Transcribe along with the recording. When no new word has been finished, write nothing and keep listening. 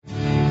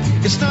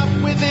It's not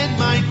within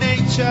my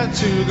nature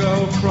to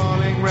go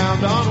crawling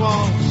round on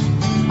walls.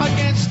 I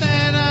can't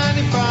stand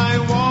it if I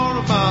wore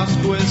a mask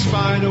with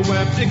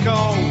spiderweb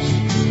nickels.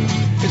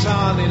 It's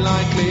hardly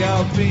likely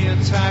I'll be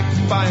attacked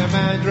by a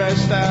man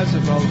dressed as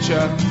a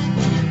vulture,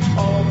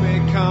 or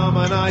become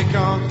an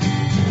icon,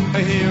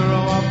 a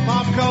hero of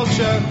pop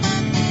culture.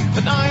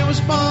 And I was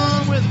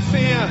born with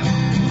fear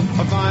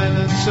of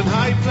violence and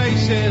high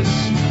places,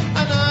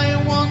 and I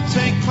won't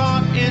take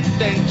part in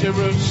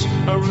dangerous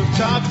or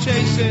rooftop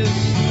chases.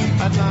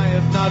 And I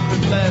have not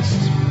been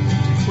blessed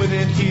with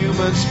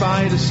inhuman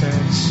spider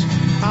sense.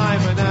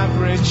 I'm an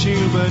average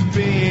human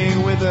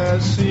being with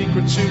a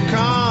secret to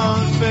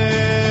confess.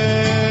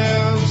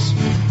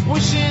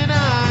 Wishing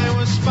I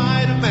was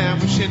Spider-Man,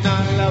 wishing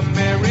I loved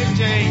Mary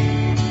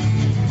Jane.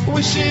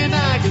 Wishing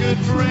I could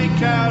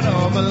break out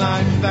of a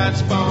life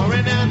that's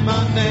boring and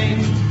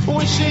mundane.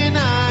 Wishing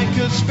I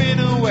could spin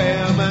a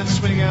web and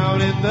swing out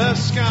in the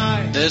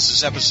sky. This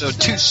is episode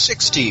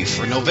 260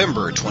 for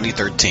November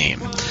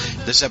 2013.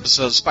 This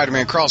episode of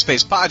Spider-Man Crawl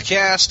Space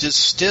Podcast is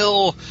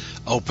still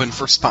open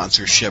for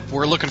sponsorship.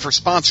 We're looking for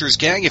sponsors,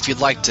 gang. If you'd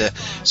like to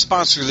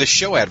sponsor this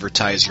show,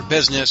 advertise your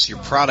business, your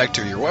product,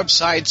 or your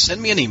website, send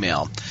me an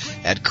email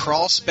at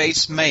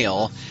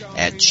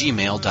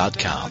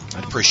crawlspacemail@gmail.com.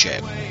 I'd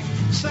appreciate it.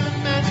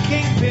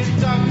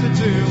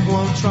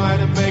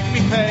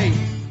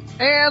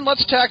 And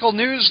let's tackle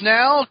news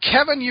now.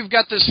 Kevin, you've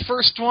got this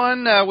first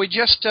one. We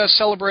just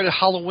celebrated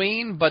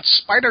Halloween, but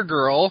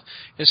Spider-Girl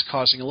is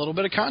causing a little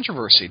bit of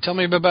controversy. Tell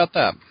me about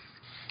that.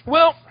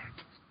 Well,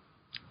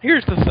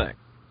 here's the thing.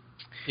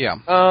 Yeah.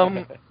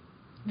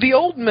 The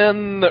old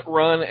men that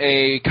run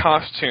a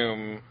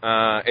costume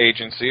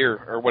agency,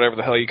 or whatever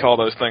the hell you call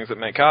those things that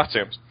make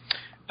costumes,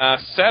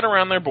 sat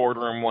around their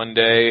boardroom one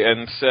day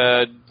and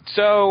said,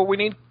 so we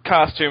need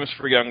costumes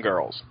for young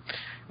girls.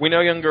 We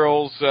know young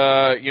girls,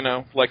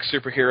 like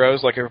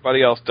superheroes, like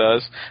everybody else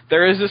does.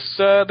 There's this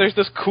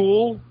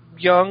cool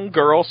young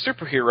girl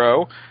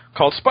superhero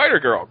called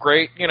Spider-Girl.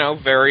 Great,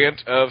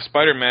 variant of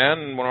Spider-Man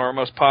and one of our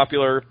most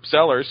popular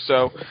sellers,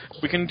 so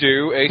we can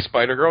do a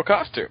Spider-Girl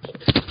costume.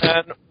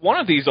 And one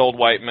of these old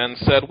white men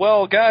said,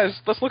 well, guys,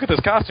 let's look at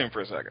this costume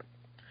for a second.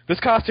 This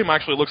costume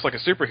actually looks like a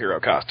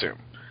superhero costume.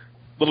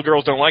 Little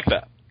girls don't like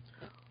that.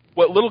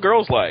 What little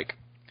girls like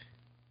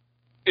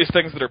is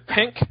things that are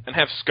pink and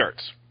have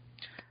skirts.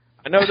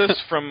 I know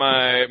this from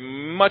my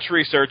much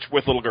research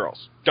with little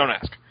girls. Don't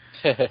ask.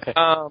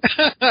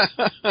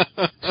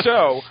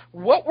 So,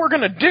 what we're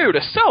going to do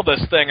to sell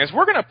this thing is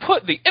we're going to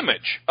put the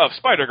image of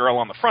Spider-Girl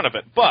on the front of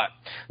it, but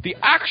the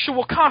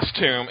actual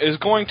costume is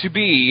going to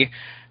be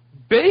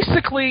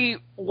basically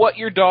what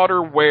your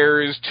daughter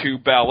wears to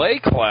ballet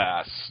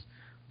class,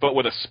 but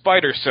with a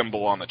spider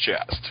symbol on the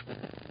chest.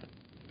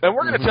 And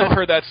we're going to tell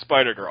her that's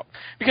Spider-Girl.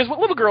 Because what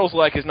little girls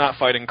like is not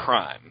fighting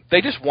crime.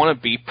 They just want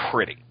to be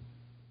pretty.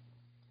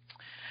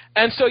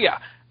 And so,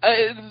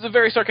 it's a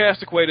very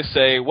sarcastic way to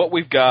say what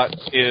we've got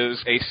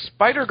is a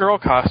Spider-Girl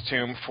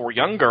costume for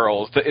young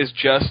girls that is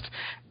just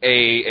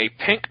a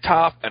pink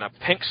top and a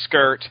pink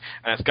skirt,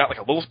 and it's got like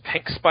a little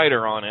pink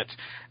spider on it,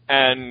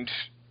 and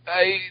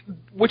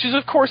which is,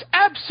 of course,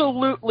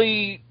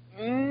 absolutely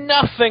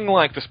nothing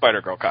like the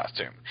Spider-Girl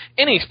costume.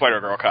 Any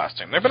Spider-Girl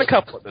costume. There have been a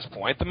couple at this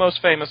point. The most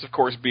famous, of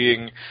course,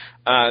 being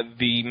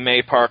the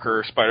May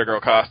Parker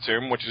Spider-Girl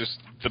costume, which is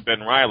the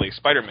Ben Reilly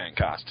Spider-Man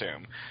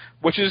costume,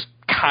 which is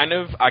kind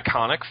of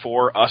iconic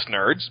for us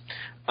nerds.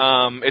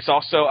 It's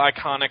also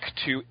iconic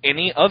to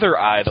any other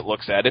eye that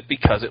looks at it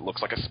because it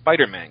looks like a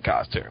Spider-Man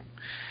costume.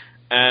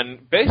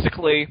 And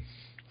basically,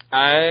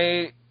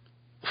 I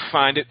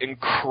find it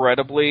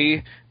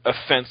incredibly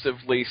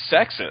offensively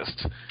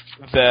sexist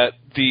that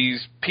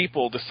these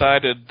people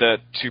decided that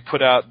to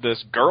put out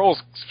this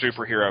girl's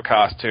superhero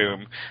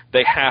costume,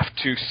 they have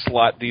to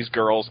slot these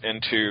girls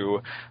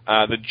into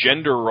the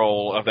gender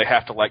role of they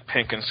have to like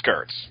pink and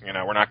skirts.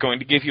 We're not going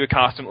to give you a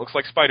costume that looks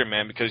like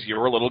Spider-Man because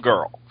you're a little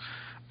girl.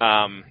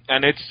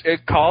 And it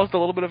caused a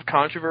little bit of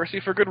controversy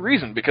for good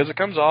reason, because it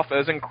comes off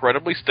as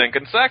incredibly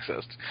stinking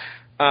sexist.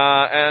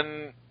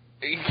 And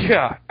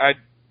yeah,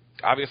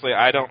 obviously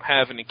I don't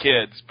have any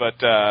kids, but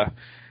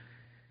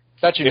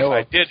if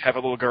I did have a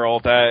little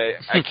girl, that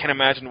I can't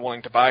imagine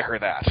wanting to buy her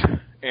that,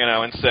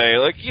 and say,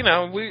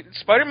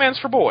 Spider-Man's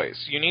for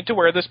boys. You need to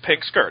wear this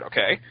pink skirt,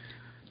 okay?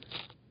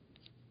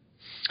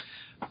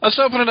 Let's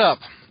open it up.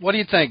 What do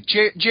you think?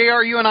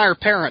 JR, you and I are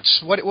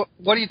parents. What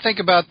do you think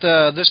about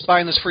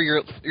buying this for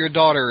your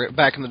daughter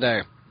back in the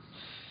day?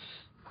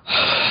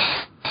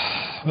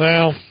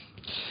 Well,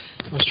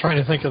 I was trying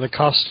to think of the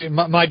costume.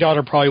 My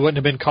daughter probably wouldn't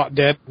have been caught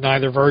dead in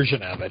either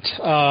version of it.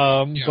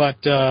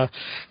 But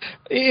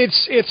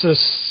this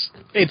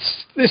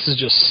is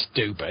just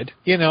stupid.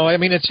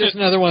 It's just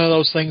another one of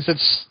those things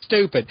that's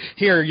stupid.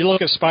 Here, you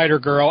look at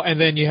Spider-Girl, and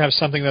then you have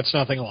something that's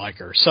nothing like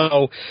her.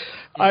 So,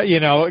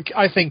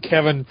 I think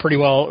Kevin pretty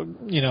well,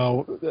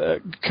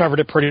 covered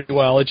it pretty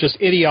well. It's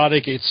just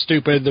idiotic. It's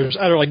stupid. There's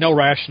utterly no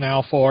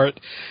rationale for it.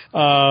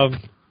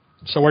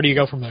 So where do you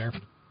go from there?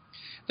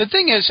 The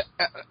thing is,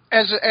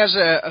 as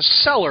a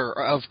seller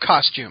of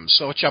costumes,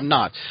 so which I'm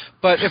not,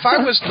 but if I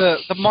was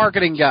the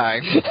marketing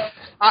guy,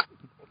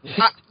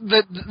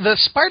 the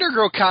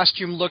Spider-Girl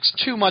costume looks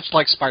too much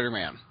like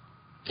Spider-Man.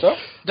 So?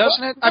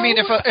 Doesn't it? I mean,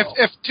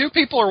 if two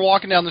people are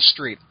walking down the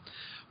street,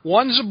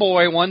 one's a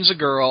boy, one's a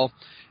girl,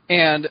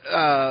 and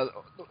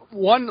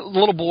one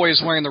little boy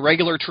is wearing the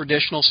regular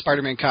traditional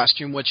Spider-Man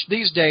costume, which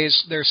these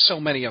days there's so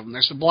many of them.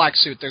 There's the black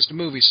suit, there's the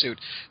movie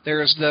suit,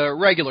 there's the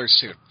regular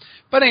suit.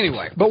 But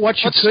anyway. But what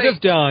you could have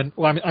done,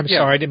 well, I'm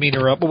sorry, I didn't mean to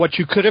interrupt, but what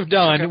you could have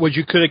done was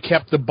you could have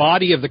kept the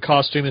body of the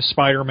costume as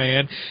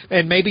Spider-Man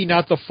and maybe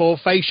not the full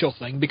facial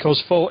thing, because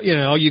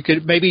you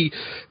could maybe,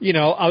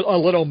 a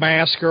little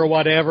mask or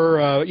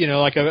whatever,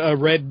 like a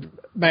red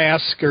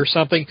mask or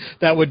something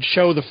that would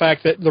show the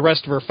fact that the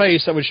rest of her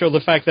face, that would show the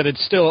fact that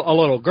it's still a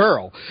little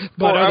girl.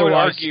 But I would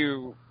otherwise,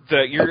 argue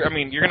that you're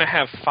going to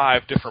have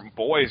 5 different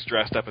boys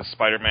dressed up as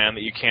Spider-Man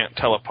that you can't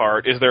tell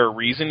apart. Is there a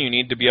reason you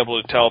need to be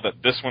able to tell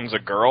that this one's a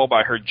girl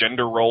by her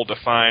gender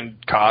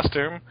role-defined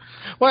costume?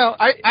 Well,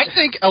 I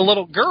think a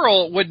little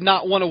girl would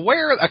not want to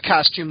wear a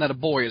costume that a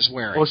boy is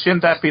wearing. Well,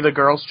 shouldn't that be the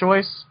girl's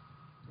choice?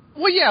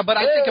 Well, yeah, but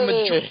I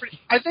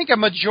think a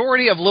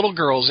majority of little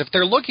girls, if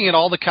they're looking at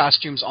all the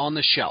costumes on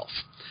the shelf,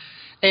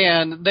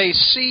 and they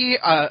see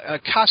a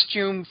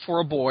costume for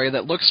a boy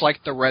that looks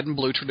like the red and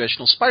blue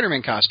traditional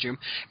Spider-Man costume,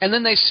 and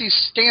then they see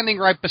standing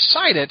right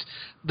beside it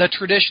the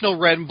traditional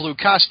red and blue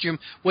costume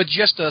with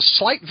just a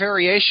slight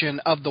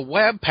variation of the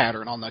web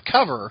pattern on the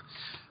cover,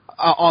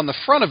 on the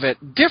front of it,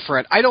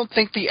 different, I don't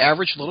think the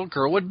average little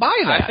girl would buy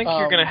that. I think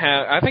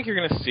you're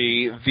going to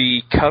see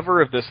the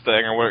cover of this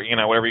thing, or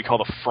whatever you call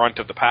the front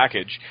of the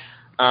package,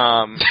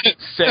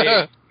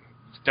 say.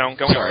 Don't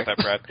go anywhere with that,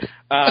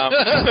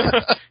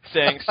 Brad.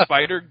 Saying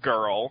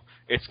Spider-Girl.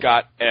 It's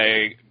got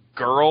a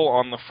girl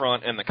on the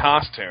front in the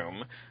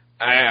costume.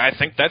 I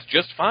think that's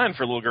just fine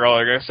for a little girl.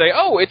 They're going to say,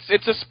 "Oh,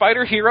 it's a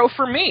spider hero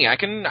for me. I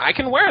can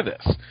wear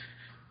this."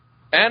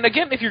 And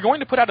again, if you're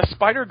going to put out a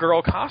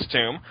Spider-Girl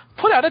costume,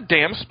 put out a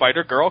damn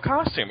Spider-Girl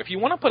costume. If you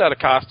want to put out a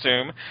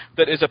costume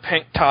that is a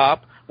pink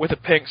top with a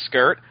pink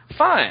skirt,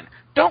 fine.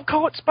 Don't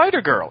call it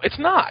Spider-Girl. It's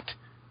not.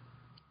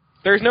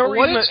 There's no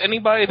reason that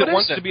anybody that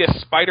wants to be a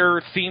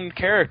spider-themed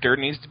character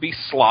needs to be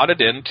slotted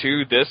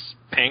into this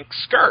pink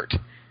skirt.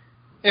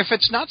 If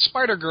it's not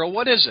Spider-Girl,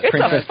 what is it? It's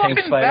a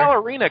fucking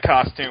ballerina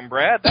costume,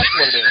 Brad. That's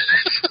what it is.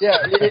 Yeah,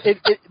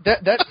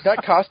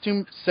 that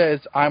costume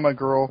says I'm a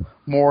girl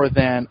more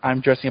than I'm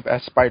dressing up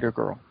as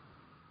Spider-Girl.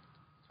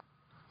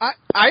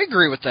 I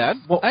agree with that.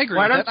 Well, I agree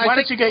with that. Why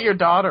don't you get your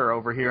daughter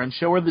over here and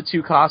show her the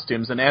 2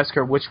 costumes and ask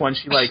her which one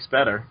she likes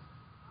better?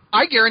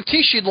 I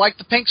guarantee she'd like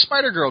the pink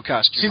Spider-Girl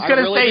costume. She's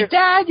going to say,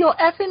 Dad, you're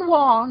effing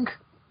wrong.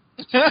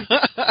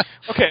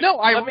 Okay. No,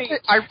 I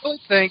really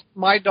think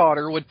my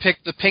daughter would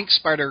pick the pink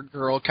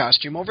Spider-Girl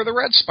costume over the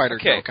red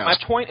Spider-Girl costume. My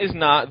point is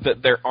not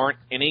that there aren't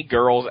any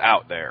girls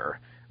out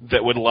there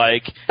that would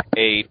like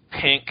a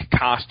pink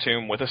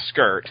costume with a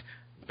skirt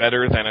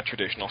better than a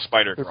traditional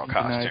Spider-Girl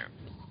costume.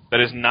 That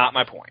is not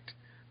my point.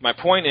 My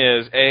point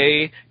is,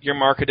 A, you're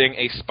marketing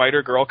a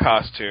Spider-Girl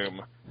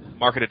costume.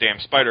 Market a damn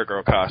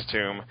Spider-Girl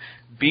costume.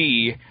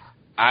 B,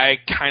 I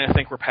kind of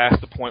think we're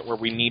past the point where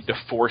we need to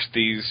force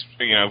these,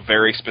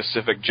 very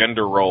specific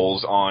gender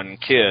roles on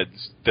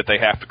kids that they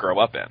have to grow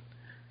up in.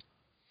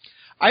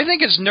 I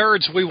think as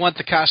nerds, we want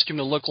the costume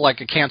to look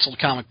like a canceled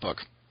comic book,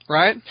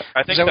 right?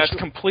 I think that's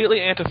completely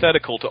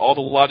antithetical to all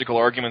the logical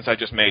arguments I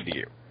just made to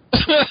you.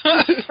 This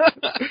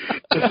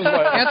is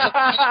what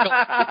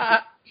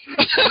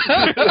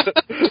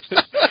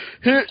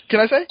Can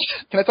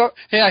I talk?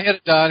 Yeah,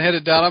 hit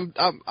it down.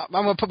 I'm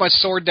going to put my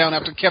sword down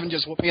after Kevin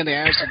just whooped me in the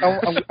ass.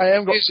 I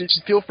am going to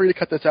feel free to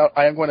cut this out.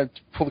 I am going to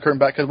pull the curtain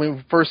back because when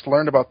we first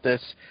learned about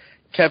this,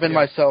 Kevin,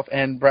 myself,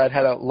 and Brad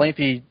had a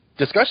lengthy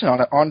discussion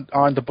on it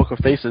on the Book of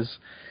Faces.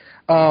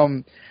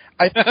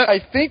 I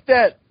think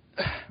that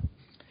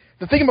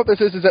the thing about this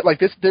is that like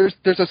this, there's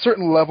a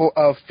certain level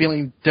of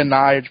feeling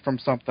denied from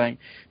something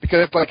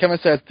because, like Kevin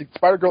says,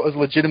 Spider-Girl is a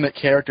legitimate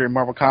character in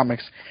Marvel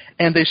Comics,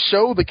 and they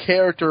show the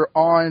character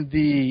on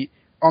the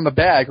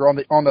bag or on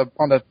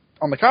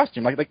the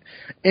costume, like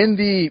in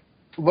the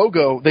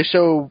logo they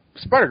show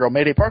Spider-Girl,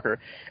 Mayday Parker,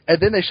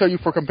 and then they show you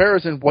for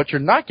comparison what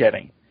you're not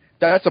getting.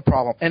 That's a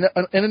problem, and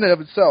in and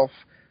of itself.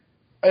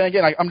 And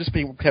again, I'm just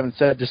being what Kevin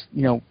said, just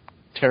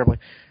terribly,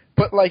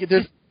 but like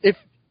if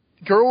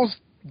girls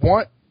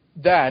want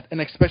that and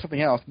expect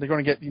something else, they're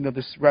going to get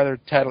this rather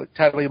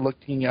tattly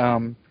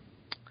looking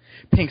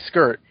pink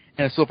skirt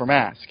and a silver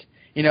mask.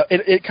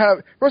 It kind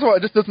of, first of all,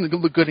 it just doesn't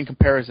look good in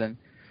comparison.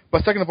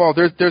 But second of all,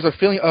 there's a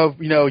feeling of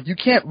you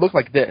can't look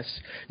like this.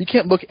 You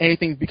can't look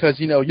anything because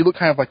you look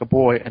kind of like a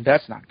boy, and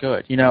that's not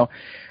good.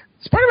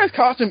 Spider-Man's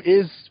costume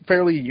is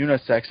fairly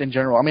unisex in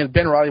general. I mean,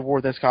 Ben Reilly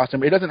wore this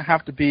costume. It doesn't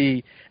have to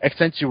be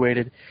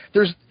accentuated.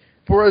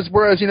 For Whereas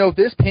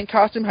this pink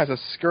costume has a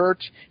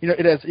skirt.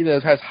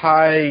 It has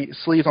high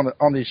sleeves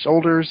on the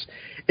shoulders.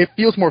 It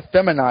feels more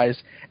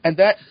feminized, and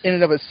that in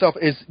and of itself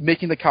is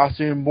making the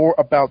costume more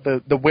about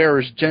the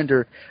wearer's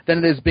gender than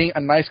it is being a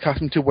nice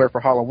costume to wear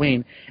for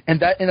Halloween. And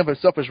that in and of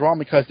itself is wrong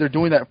because they're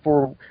doing that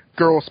for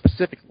girls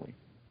specifically.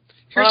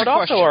 Well, I'd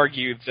also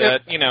argue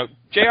that,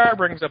 JR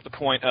brings up the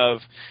point of,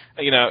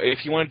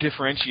 if you want to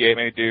differentiate,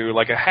 maybe do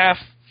like a half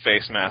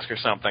face mask or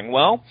something.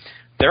 Well,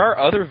 there are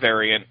other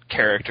variant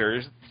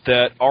characters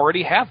that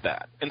already have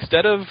that.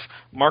 Instead of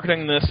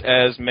marketing this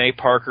as May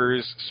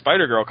Parker's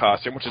Spider-Girl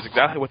costume, which is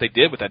exactly what they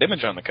did with that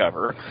image on the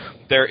cover,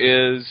 there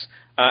is,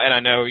 and I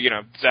know,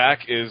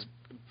 Zach is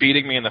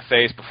beating me in the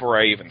face before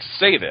I even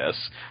say this,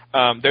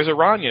 there's a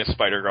Rania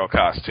Spider-Girl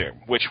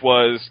costume, which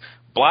was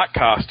black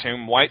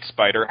costume, white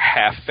spider,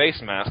 half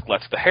face mask,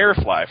 lets the hair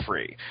fly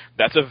free.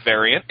 That's a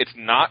variant. It's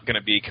not going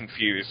to be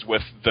confused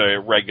with the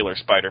regular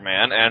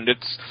Spider-Man, and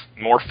it's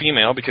more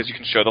female because you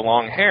can show the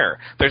long hair.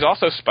 There's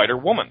also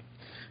Spider-Woman,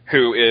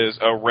 who is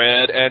a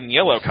red and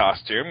yellow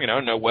costume,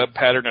 no web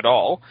pattern at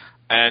all,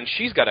 and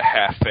she's got a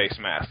half face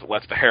mask that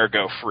lets the hair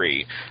go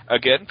free.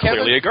 Again,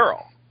 clearly a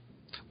girl.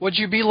 Would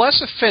you be less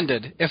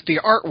offended if the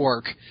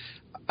artwork,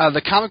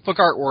 the comic book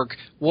artwork,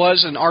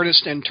 was an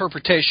artist's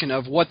interpretation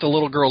of what the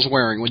little girl's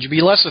wearing? Would you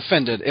be less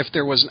offended if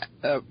there was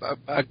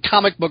a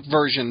comic book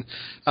version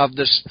of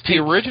this pink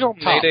The original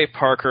top? Mayday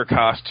Parker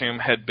costume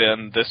had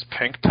been this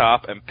pink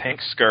top and pink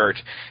skirt.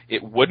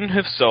 It wouldn't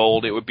have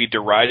sold. It would be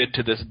derided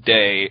to this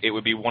day. It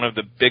would be one of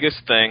the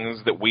biggest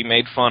things that we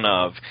made fun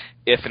of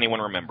if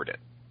anyone remembered it.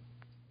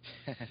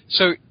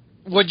 So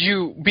would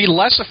you be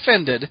less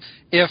offended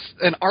if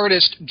an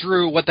artist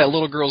drew what that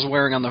little girl's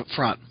wearing on the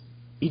front?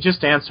 He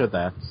just answered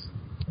that.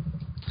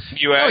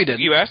 You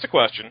asked a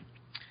question.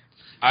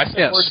 I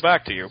sent words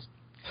back to you.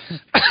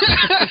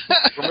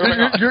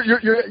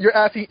 You're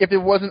asking if it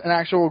wasn't an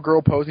actual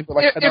girl posing, but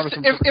like an artist's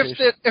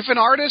interpretation. If an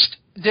artist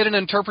did an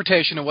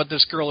interpretation of what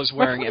this girl is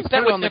wearing and put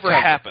that it would on the never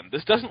cover. happen.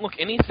 This doesn't look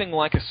anything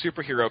like a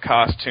superhero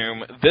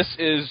costume. This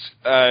is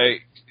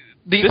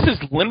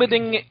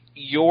limiting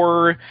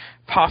your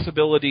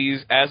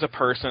possibilities as a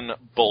person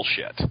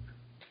bullshit.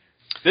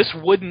 This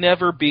would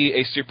never be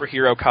a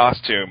superhero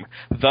costume,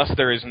 thus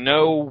there is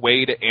no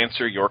way to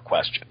answer your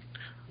question.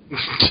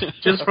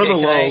 Just for the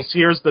lulz,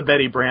 here's the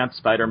Betty Brant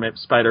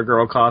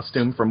Spider-Girl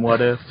costume from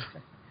What If.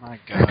 My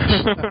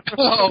gosh.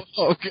 oh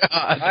God.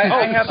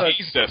 I have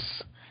Jesus.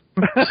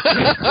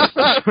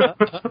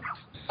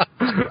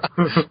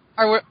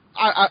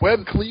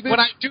 Web cleavage? When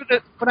I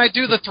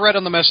do the thread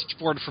on the message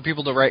board for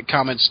people to write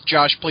comments,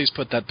 Josh, please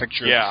put that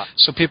picture. Yeah.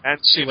 So people can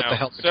see what the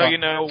hell. So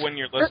when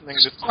you're listening,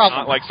 this is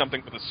not like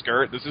something with a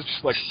skirt. This is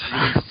just like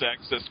really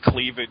sexist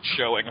cleavage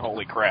showing.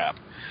 Holy crap.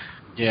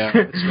 Yeah,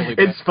 it's really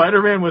bad. It's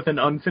Spider-Man with an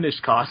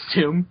unfinished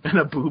costume and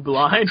a boob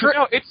line.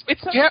 No,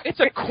 it's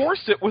a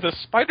corset with a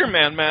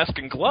Spider-Man mask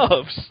and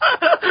gloves.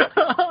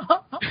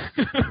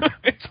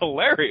 It's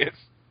hilarious.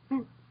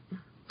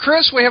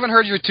 Chris, we haven't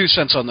heard your 2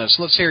 cents on this.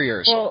 Let's hear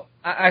yours. Well,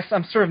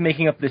 I'm sort of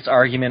making up this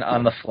argument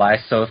on the fly.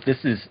 So if this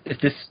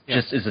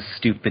just is a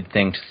stupid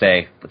thing to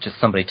say, just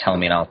somebody tell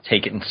me and I'll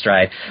take it in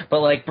stride.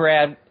 But like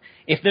Brad,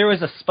 if there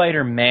was a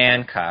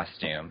Spider-Man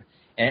costume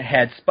and it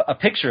had a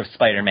picture of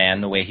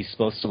Spider-Man the way he's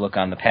supposed to look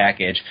on the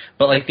package,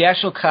 but like the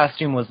actual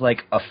costume was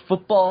like a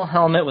football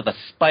helmet with a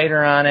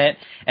spider on it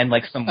and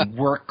like some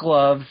work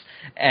gloves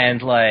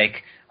and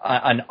like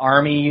an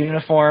army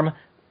uniform,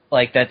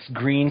 like that's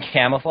green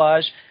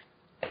camouflage.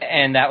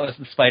 And that was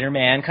the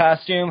Spider-Man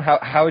costume.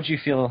 How would you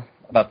feel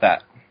about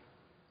that?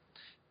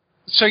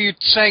 So you're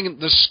saying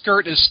the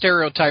skirt is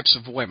stereotypes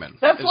of women?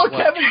 That's what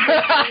Kevin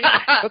said.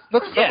 That's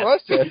what I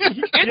said.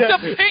 It's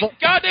a pink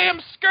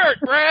goddamn skirt,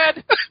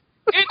 Brad.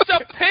 It's a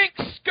pink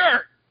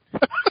skirt.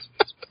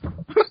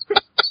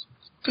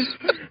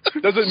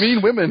 Does it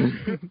mean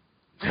women?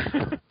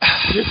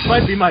 This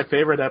might be my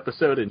favorite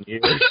episode in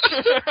years.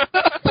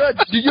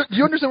 Do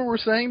you understand what we're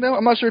saying, though?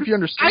 I'm not sure if you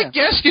understand. I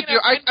guess you do.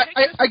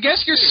 I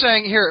guess you're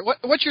saying here.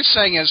 What you're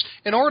saying is,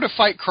 in order to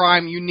fight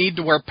crime, you need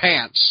to wear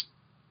pants.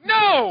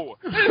 No.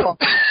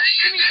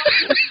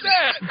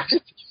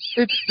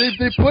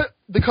 They put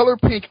the color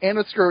pink and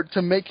a skirt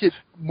to make it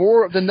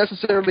more than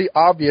necessarily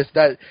obvious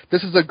that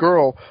this is a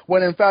girl,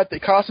 when in fact the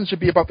costume should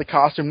be about the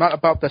costume, not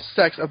about the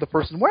sex of the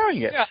person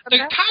wearing it. Yeah, the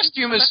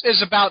costume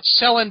is about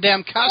selling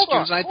damn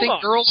costumes, and I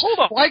think girls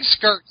like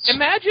skirts.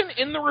 Imagine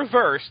in the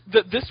reverse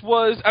that this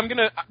was.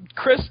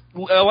 Chris,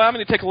 allow me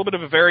to take a little bit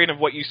of a variant of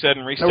what you said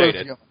and restate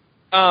it.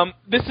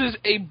 This is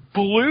a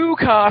blue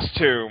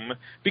costume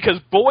because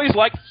boys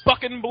like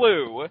fucking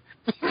blue.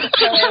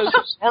 It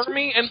has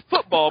army and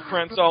football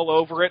prints all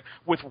over it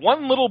with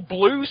one little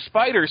blue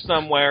spider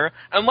somewhere.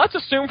 And let's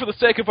assume for the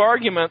sake of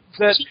argument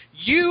that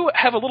you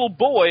have a little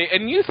boy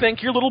and you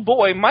think your little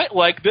boy might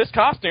like this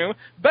costume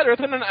better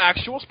than an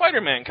actual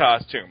Spider-Man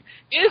costume.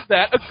 Is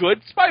that a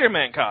good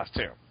Spider-Man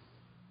costume?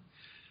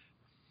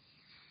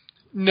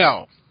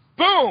 No.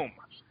 Boom!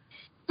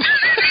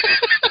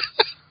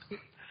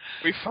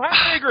 We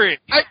finally agree.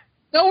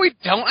 No, we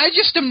don't. I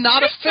just am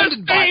not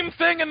offended by it. It's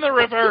the same thing in the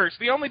reverse.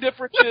 The only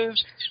difference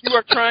is you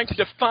are trying to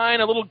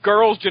define a little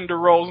girl's gender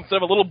roles instead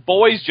of a little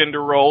boy's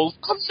gender roles.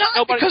 I'm not,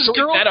 Nobody's because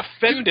really that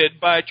offended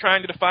by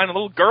trying to define a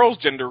little girl's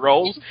gender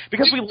roles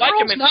because we like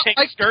them in pink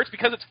skirts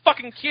because it's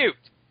fucking cute.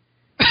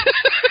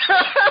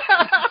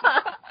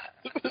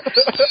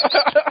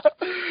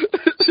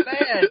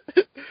 Man.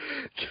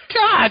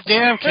 God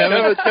damn,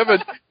 Kevin,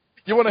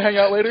 you want to hang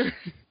out later?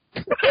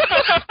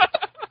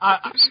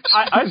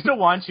 I still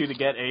want you to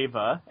get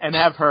Ava and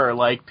have her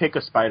like pick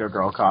a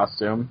Spider-Girl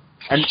costume.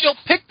 And she'll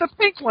pick the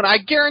pink one, I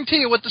guarantee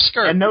you, with the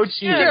skirt. And no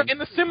cheating. Yeah, and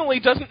the simile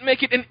doesn't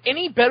make it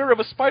any better of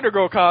a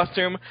Spider-Girl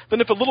costume than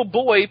if a little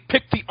boy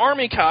picked the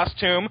army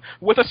costume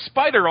with a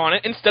spider on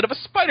it instead of a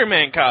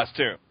Spider-Man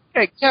costume.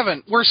 Hey,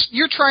 Kevin,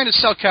 you're trying to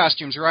sell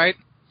costumes, right?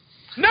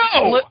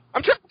 No!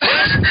 I'm trying.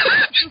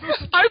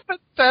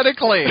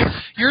 Hypothetically,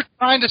 you're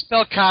trying to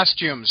sell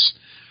costumes.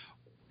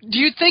 Do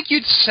you think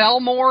you'd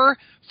sell more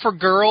for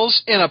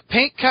girls in a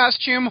pink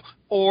costume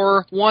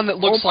or one that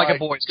looks like a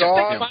boy's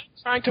costume? I'm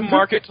trying to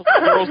market to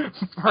girls.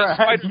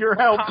 Brad, you're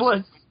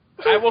helpless.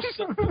 I will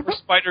sell for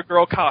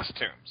Spider-Girl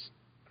costumes.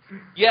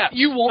 Yeah,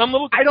 you won't. Some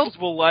little girls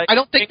will like. I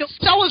don't think you'll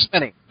sell as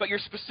many. But you're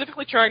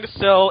specifically trying to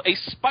sell a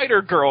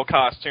Spider-Girl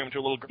costume to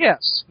a little girl.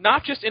 Yes.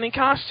 Not just any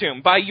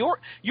costume. By your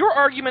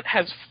argument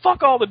has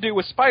fuck all to do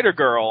with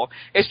Spider-Girl.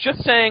 It's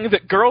just saying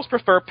that girls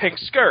prefer pink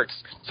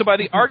skirts. So by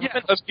the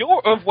argument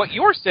of what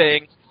you're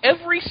saying,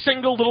 every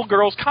single little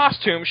girl's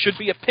costume should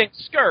be a pink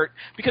skirt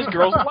because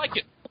girls like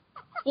it.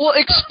 Well,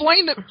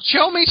 explain it.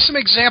 Show me some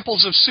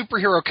examples of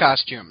superhero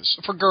costumes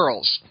for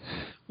girls.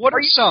 What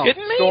are some?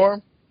 Kidding me?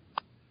 Storm.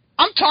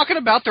 I'm talking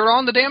about they're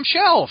on the damn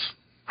shelf.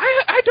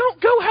 I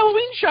don't go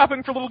Halloween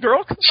shopping for little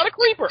girls because I'm not a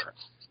creeper.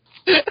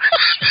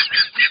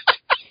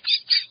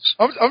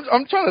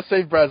 I'm trying to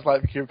save Brad's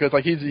life here because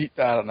like I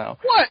don't know.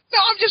 What? No,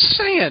 I'm just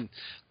saying.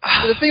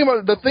 The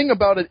thing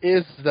about it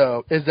is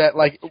that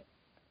like.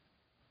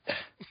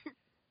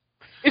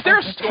 Is there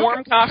a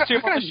Storm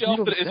costume on the shelf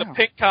that is a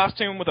pink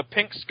costume with a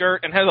pink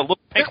skirt and has a little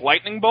pink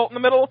lightning bolt in the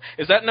middle?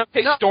 Is that an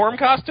Storm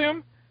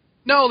costume?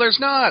 No, there's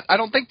not. I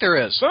don't think there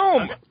is.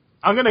 Boom.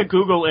 I'm gonna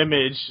Google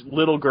image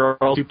little girl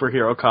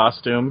superhero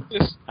costume.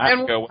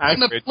 And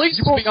the police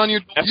will be on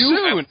your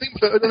soon.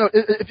 No,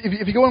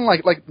 if you go on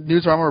like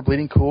Newsarama or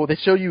Bleeding Cool, they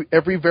show you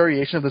every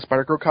variation of the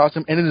Spider-Girl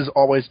costume, and it is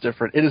always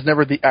different. It is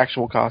never the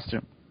actual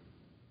costume.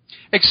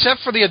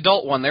 Except for the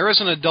adult one. There is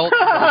an adult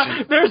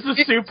version. There's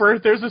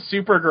a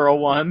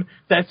Supergirl one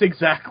that's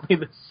exactly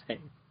the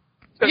same.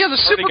 Yeah, the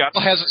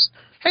Supergirl has a...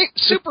 Hey,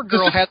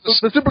 Supergirl has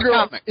the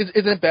Supergirl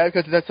isn't bad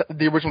because that's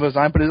the original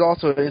design, but it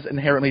also is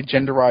inherently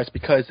genderized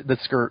because the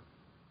skirt.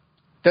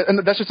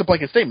 And that's just a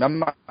blanket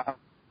statement.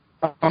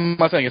 I'm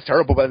not saying it's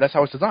terrible, but that's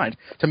how it's designed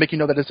to make you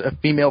know that it's a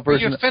female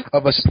version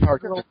of a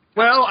Supergirl.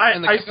 Well,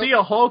 I see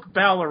a Hulk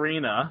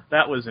ballerina.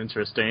 That was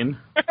interesting.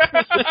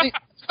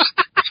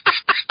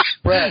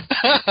 Brett.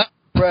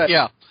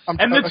 Yeah.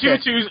 And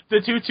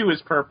the tutu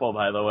is purple,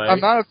 by the way. I'm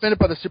not offended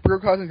by the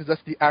Supergirl costume because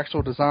that's the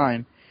actual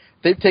design.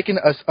 They've taken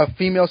a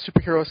female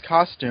superhero's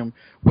costume,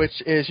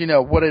 which is,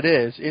 what it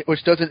is,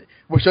 which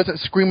doesn't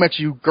scream at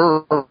you,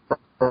 girl,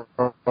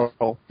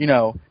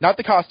 not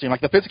the costume,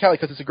 like the physicality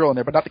because it's a girl in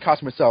there, but not the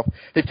costume itself.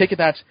 They've taken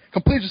that,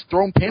 completely just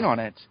thrown paint on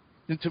it,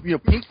 into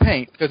pink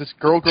paint because it's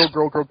girl,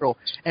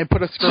 and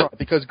put a skirt on it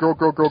because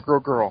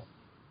girl.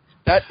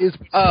 That is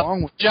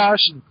wrong with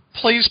Josh.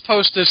 Please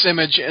post this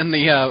image in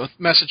the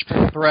message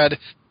thread.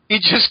 He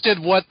just did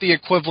what the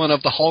equivalent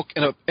of the Hulk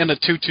in a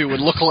tutu would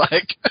look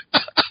like.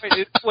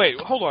 Wait,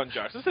 hold on,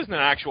 Josh. This isn't an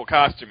actual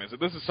costume, is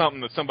it? This is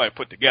something that somebody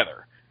put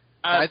together.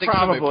 I think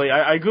probably.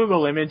 I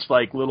Google image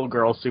like little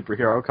girl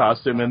superhero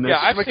costume, and this. Yeah,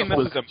 I've seen this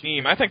as a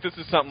meme. I think this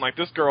is something like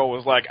this girl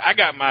was like, I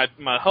got my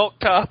Hulk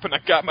top and I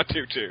got my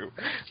tutu.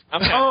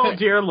 Oh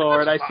dear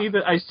Lord! I see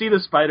the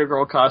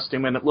Spider-Girl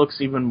costume, and it looks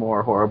even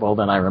more horrible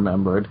than I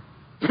remembered.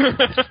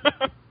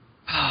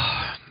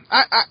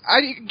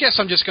 I guess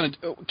I'm just going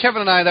to... Kevin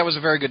and I, that was a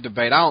very good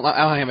debate. I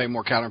don't have any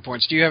more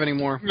counterpoints. Do you have any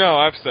more? No,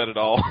 I've said it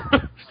all. All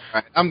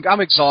right.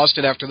 I'm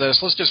exhausted after this.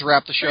 Let's just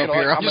wrap the show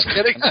here. I'm just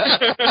kidding.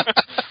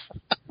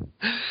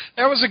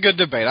 That was a good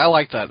debate. I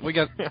like that. We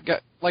got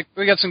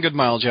some good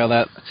mileage out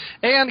of that.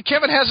 And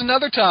Kevin has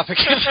another topic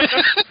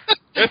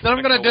that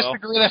I'm going to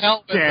disagree the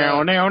hell with.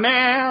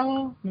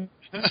 Now.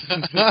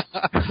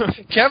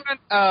 Kevin,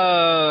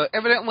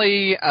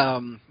 evidently,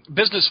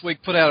 Business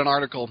Week put out an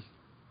article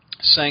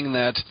saying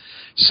that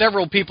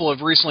several people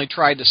have recently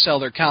tried to sell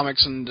their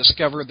comics and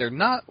discovered they're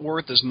not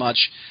worth as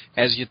much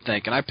as you'd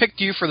think. And I picked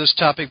you for this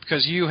topic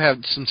because you have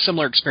some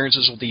similar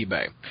experiences with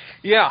eBay.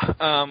 Yeah,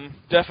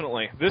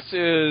 definitely. This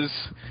is,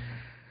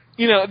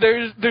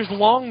 there's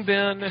long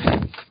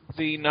been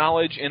the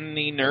knowledge in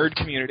the nerd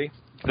community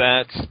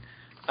that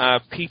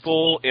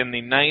people in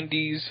the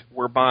 90s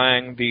were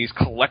buying these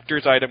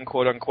collector's item,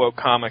 quote-unquote,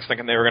 comics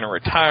thinking they were going to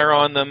retire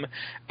on them,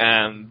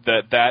 and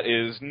that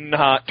is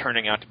not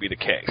turning out to be the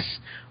case.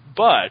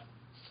 But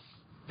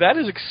that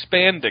is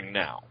expanding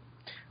now.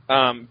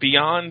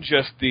 beyond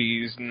just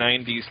these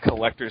 90s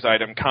collector's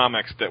item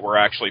comics that were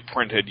actually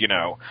printed,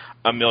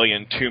 1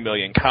 million, 2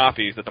 million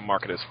copies that the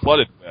market is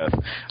flooded with,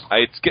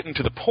 it's getting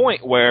to the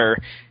point where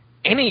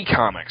any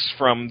comics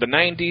from the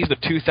 90s, the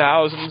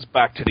 2000s,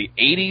 back to the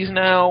 80s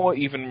now,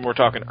 even we're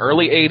talking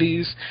early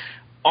 80s,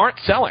 aren't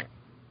selling.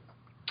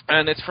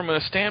 And it's from a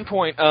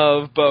standpoint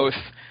of both,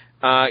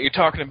 you're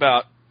talking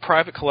about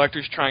private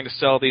collectors trying to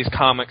sell these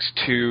comics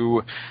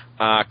to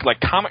like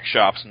comic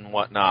shops and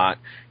whatnot.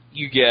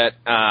 You get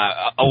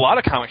a lot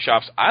of comic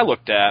shops I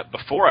looked at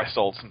before I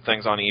sold some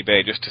things on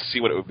eBay just to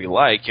see what it would be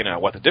like,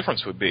 what the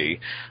difference would be.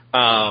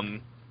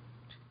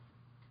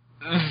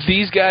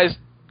 These guys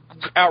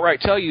outright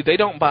tell you they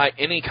don't buy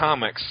any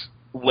comics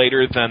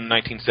later than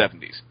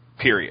 1970s,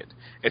 period.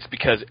 It's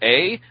because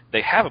A,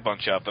 they have a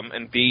bunch of them,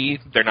 and B,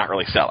 they're not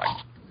really selling.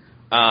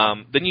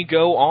 Then you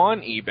go on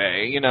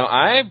eBay,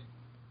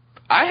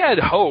 I had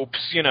hopes,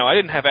 I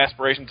didn't have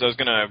aspirations I was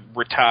going to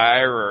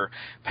retire or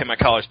pay my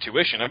college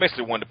tuition. I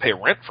basically wanted to pay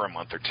rent for a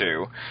month or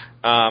two.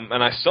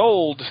 And I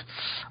sold,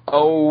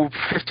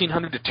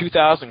 1,500 to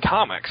 2,000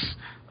 comics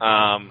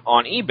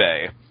on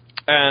eBay.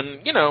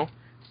 And,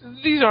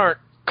 these aren't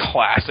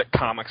classic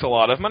comics, a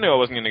lot of them. I knew I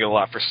wasn't going to get a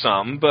lot for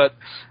some, but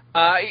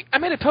I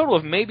made a total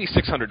of maybe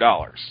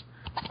 $600,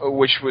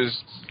 which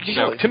was,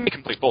 to me,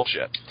 complete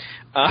bullshit.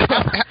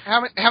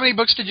 How many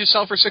books did you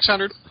sell for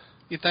 $600?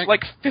 You think?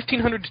 Like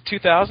 1,500 to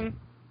 2,000.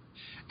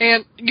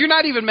 And you're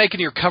not even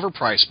making your cover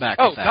price back.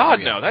 Oh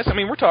God, no!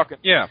 We're talking.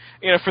 Yeah.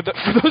 For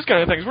those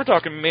kind of things, we're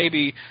talking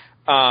maybe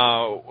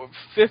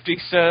 50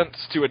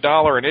 cents to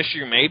 $1 an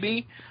issue,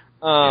 maybe.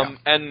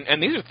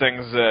 And these are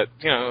things that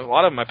a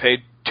lot of them I paid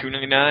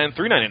 $2.99,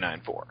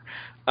 $3.99 for.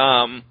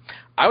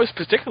 I was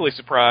particularly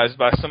surprised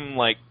by some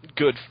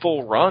good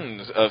full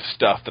runs of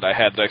stuff that I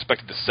had that I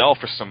expected to sell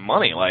for some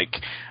money.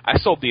 Like I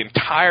sold the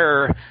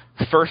entire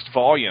first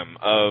volume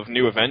of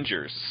New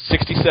Avengers,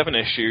 67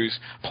 issues,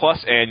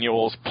 plus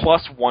annuals,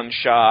 plus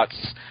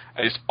one-shots.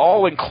 It's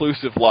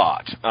all-inclusive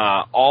lot,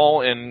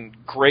 all in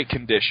great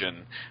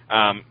condition.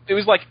 It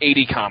was like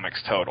 80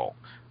 comics total.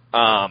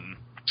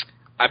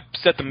 I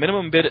set the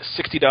minimum bid at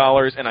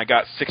 $60, and I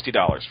got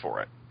 $60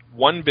 for it.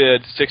 One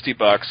bid,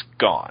 $60,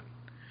 gone.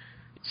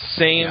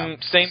 Same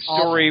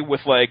story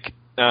with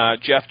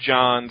Jeff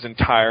Johns'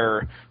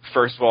 entire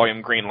first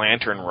volume Green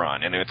Lantern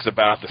run, and it's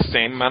about the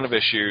same amount of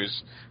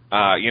issues.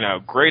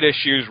 Great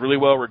issues, really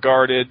well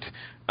regarded,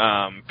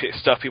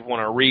 stuff people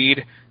want to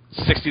read.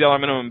 $60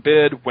 minimum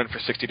bid, went for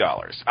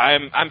 $60.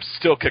 I'm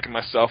still kicking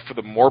myself for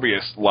the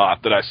Morbius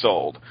lot that I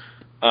sold,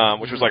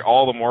 which was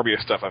all the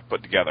Morbius stuff I've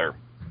put together,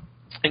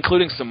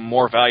 including some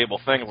more valuable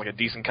things like a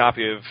decent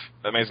copy of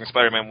Amazing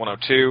Spider-Man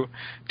 102,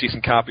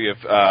 decent copy of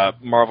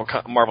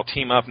Marvel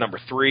Team Up number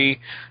 3,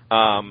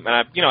 and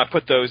I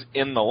put those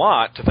in the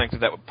lot to think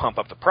that would pump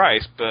up the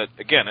price, but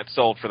again, it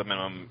sold for the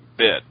minimum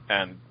bid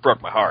and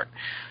broke my heart.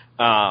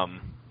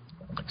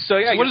 So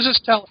what is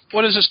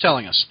this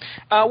telling us?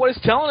 What it's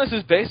telling us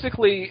is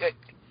basically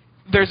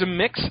there's a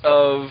mix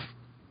of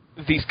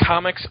these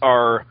comics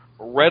are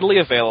readily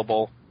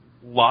available,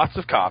 lots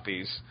of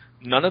copies.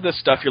 None of the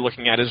stuff you're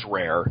looking at is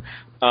rare.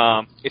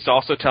 It's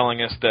also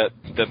telling us that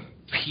the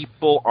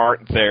people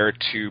aren't there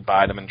to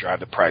buy them and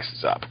drive the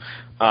prices up.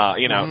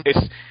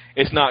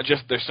 It's not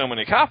just there's so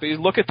many copies.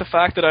 Look at the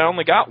fact that I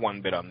only got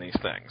one bid on these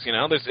things.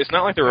 It's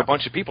not like there were a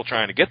bunch of people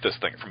trying to get this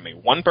thing from me.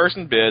 One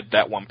person bid,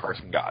 that one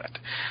person got it.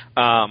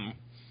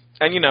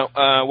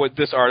 With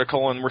this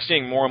article, and we're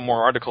seeing more and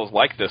more articles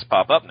like this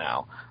pop up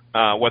now,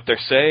 what they're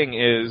saying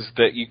is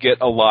that you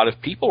get a lot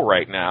of people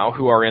right now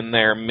who are in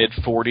their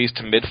mid-40s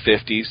to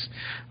mid-50s.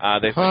 I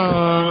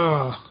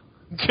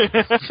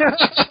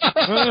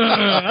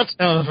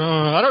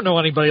don't know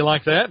anybody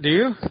like that, do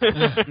you?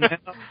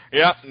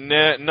 Yeah,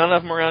 none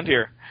of them around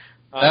here.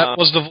 That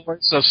was the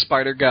voice of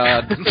Spider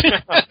God.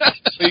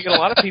 So you get a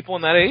lot of people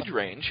in that age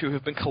range who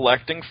have been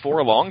collecting for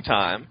a long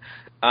time.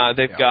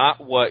 They've got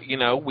what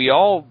we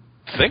all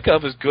think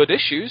of as good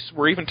issues.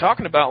 We're even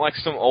talking about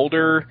some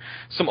older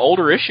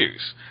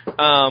issues.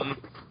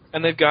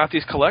 And they've got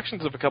these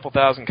collections of a couple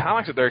thousand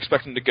comics that they're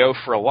expecting to go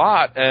for a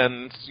lot.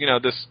 And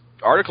this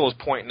article is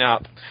pointing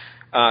out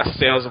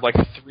sales of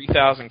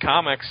 3,000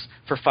 comics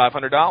for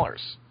 $500.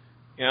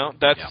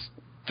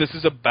 This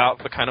is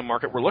about the kind of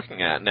market we're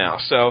looking at now.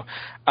 So,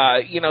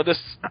 this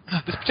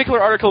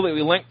particular article that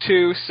we linked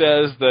to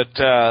says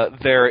that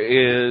there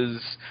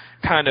is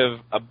kind of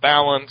a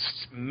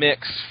balanced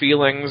mixed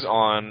feelings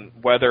on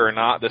whether or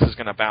not this is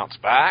going to bounce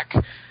back.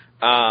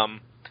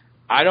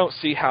 I don't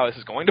see how this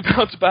is going to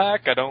bounce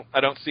back. I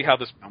don't see how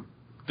this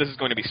is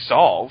going to be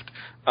solved.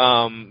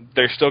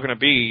 There's still going to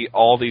be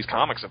all these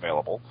comics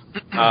available.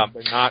 They're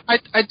not. I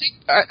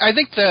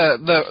think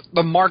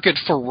the market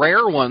for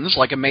rare ones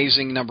like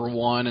Amazing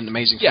 #1 and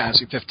Amazing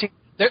Fantasy 15.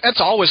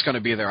 That's always going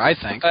to be there, I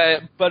think.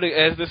 But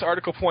as this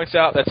article points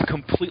out, that's a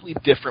completely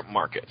different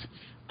market.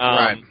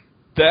 Right.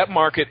 that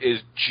market is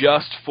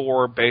just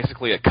for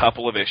basically a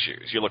couple of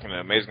issues. You're looking at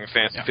Amazing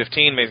Fantasy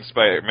 15, Amazing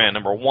Spider-Man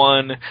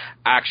 #1,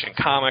 Action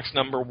Comics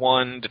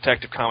 #1,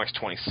 Detective Comics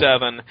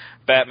 27,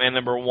 Batman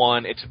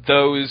 #1. It's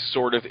those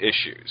sort of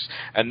issues.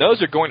 And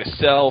those are going to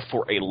sell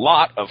for a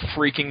lot of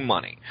freaking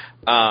money.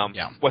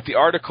 What the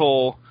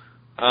article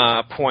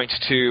points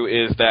to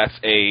is that's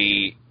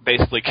a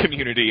basically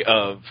community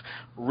of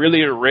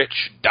really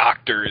rich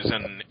doctors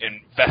and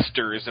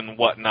investors and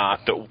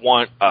whatnot that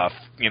want a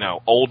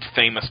old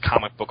famous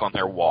comic book on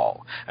their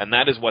wall, and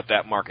that is what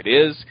that market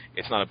is.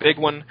 It's not a big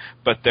one,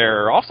 but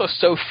there are also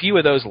so few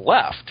of those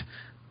left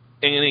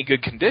in any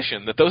good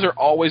condition that those are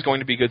always going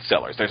to be good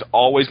sellers. There's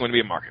always going to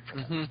be a market for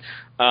them.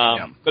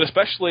 But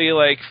especially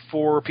like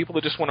for people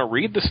that just want to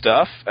read the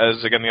stuff,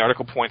 as again the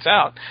article points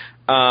out,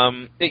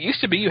 it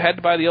used to be you had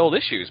to buy the old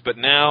issues, but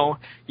now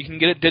you can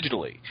get it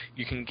digitally.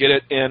 You can get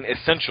it in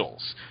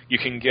Essentials. You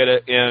can get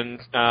it in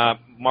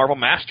Marvel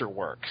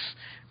Masterworks.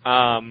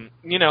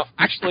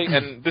 Actually,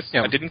 and this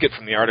I didn't get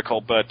from the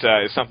article, but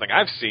it's something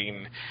I've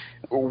seen.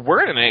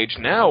 We're in an age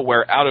now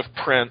where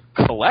out-of-print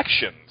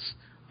collections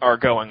are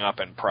going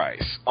up in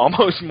price,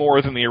 almost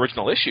more than the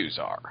original issues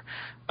are.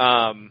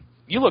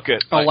 You look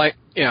at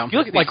you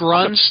look at like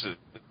runs.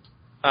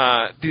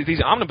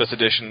 These omnibus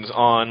editions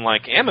on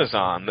like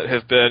Amazon that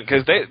have been,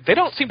 because they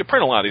don't seem to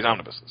print a lot of these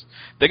omnibuses.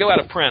 They go out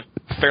of print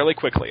fairly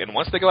quickly, and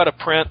once they go out of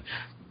print,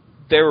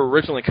 they were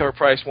originally cover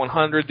price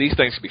 $100. These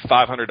things could be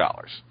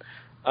 $500.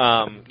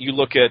 You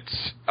look at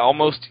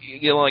almost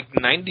like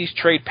 90s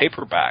trade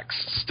paperbacks,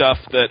 stuff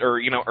that, or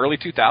early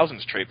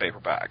 2000s trade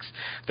paperbacks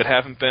that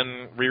haven't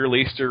been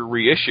re-released or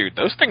reissued.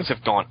 Those things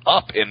have gone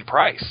up in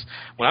price.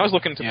 When I was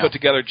looking to put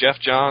together Jeff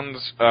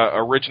Johns'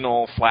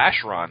 original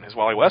Flash run, his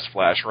Wally West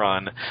Flash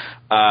run,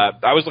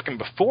 I was looking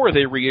before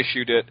they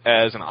reissued it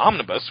as an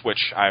omnibus,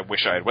 which I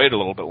wish I had waited a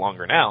little bit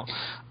longer now.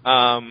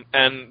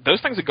 And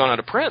those things had gone out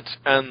of print,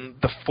 and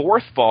the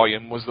fourth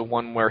volume was the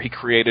one where he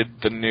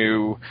created the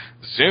new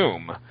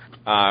Zoom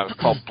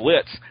called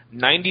Blitz.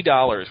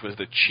 $90 was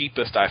the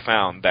cheapest I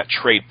found, that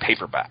trade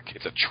paperback.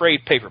 It's a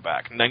trade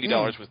paperback.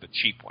 $90 was the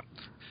cheap one.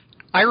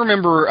 I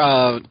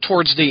remember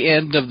towards the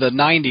end of the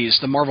 90s,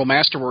 the Marvel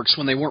Masterworks,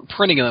 when they weren't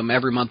printing them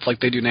every month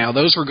like they do now,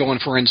 those were going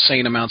for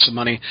insane amounts of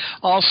money.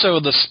 Also,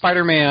 the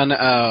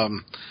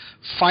Spider-Man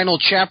final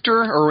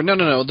chapter, or no,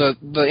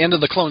 the end of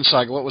the Clone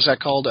Saga, what was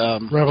that called?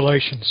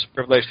 Revelations.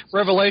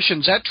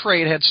 Revelations. That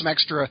trade had some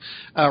extra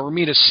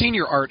Romita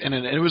Senior art in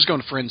it, and it was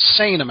going for an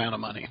insane amount of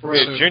money.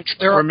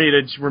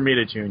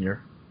 Romita Jr.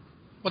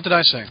 What did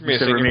I say?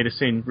 Romita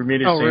Senior.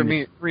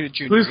 Romita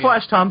Jr. Who's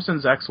Flash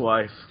Thompson's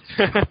ex-wife?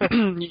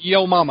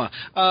 Yo mama.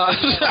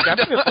 I've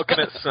been looking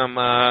at some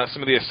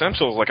of the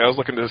Essentials. Like I was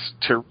looking to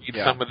read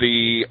some of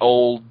the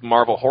old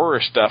Marvel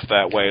horror stuff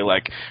that way,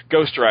 like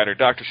Ghost Rider,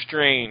 Doctor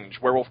Strange,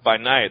 Werewolf by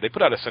Night. They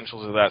put out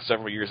Essentials of that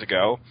several years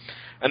ago.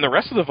 And the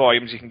rest of the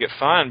volumes you can get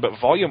fine, but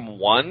volume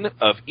 1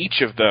 of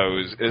each of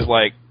those is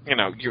like,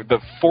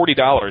 the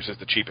 $40 is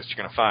the cheapest you're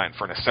going to find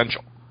for an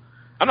Essential.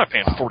 I'm not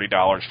paying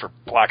 $40 for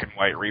black and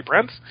white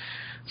reprints.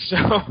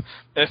 So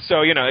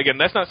again,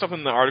 that's not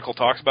something the article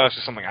talks about. It's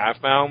just something I've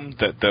found,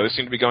 that those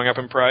seem to be going up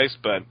in price.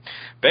 But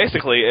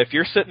basically, if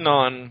you're sitting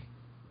on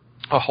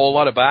a whole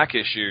lot of back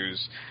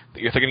issues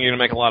that you're thinking you're going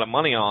to make a lot of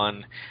money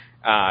on,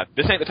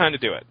 this ain't the time to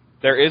do it.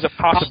 There is a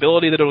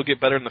possibility that it'll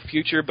get better in the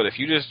future, but if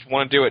you just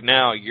want to do it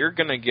now, you're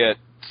going to get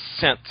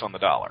cents on the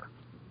dollar.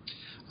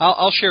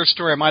 I'll share a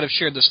story. I might have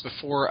shared this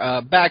before.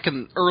 Back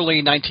in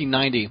early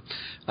 1990,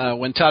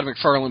 when Todd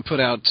McFarlane put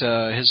out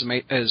his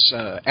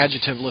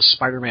adjectiveless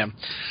Spider-Man,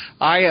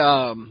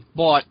 I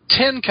bought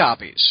 10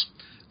 copies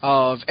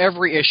of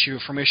every issue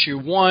from issue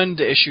 1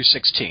 to issue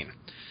 16.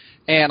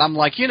 And I'm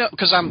like,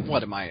 because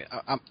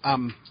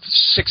I'm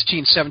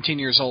 16, 17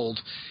 years old,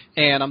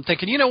 and I'm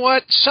thinking,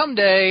 what?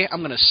 Someday I'm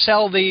going to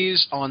sell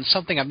these on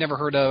something I've never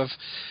heard of,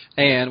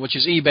 which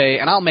is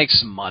eBay, and I'll make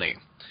some money.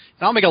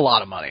 And I'll make a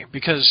lot of money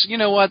because,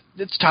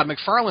 it's Todd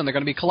McFarlane. They're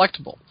going to be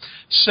collectible.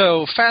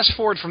 So fast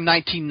forward from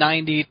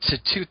 1990 to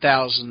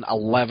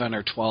 2011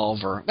 or 12,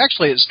 or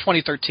actually it's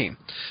 2013.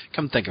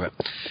 Come think of it.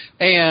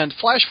 And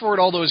flash forward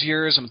all those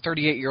years, I'm a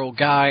 38-year-old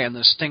guy, and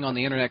this thing on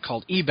the internet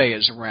called eBay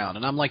is around.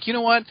 And I'm like,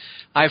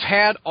 I've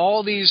had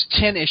all these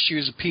 10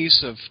 issues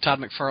apiece of Todd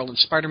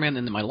McFarlane's Spider-Man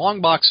in my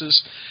long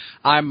boxes.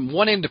 I'm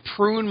wanting to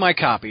prune my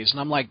copies, and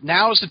I'm like,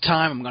 now's the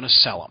time I'm going to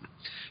sell them.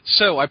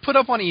 So I put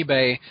up on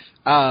eBay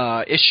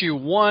issue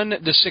 1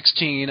 to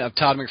 16 of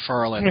Todd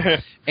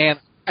McFarlane, and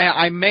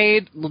I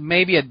made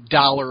maybe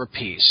 $1 a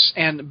piece.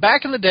 And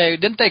back in the day,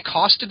 didn't they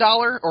cost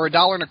 $1 or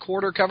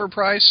 $1.25 cover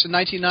price in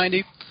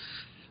 1990?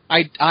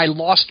 I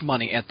lost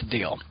money at the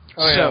deal.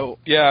 Oh, so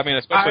yeah, I mean,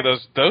 especially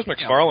those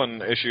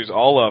McFarlane issues,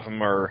 all of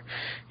them are,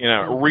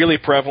 really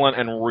prevalent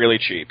and really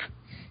cheap.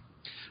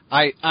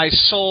 I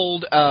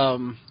sold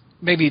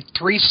maybe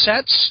 3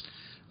 sets.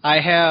 I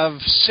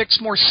have 6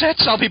 more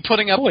sets I'll be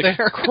putting up Holy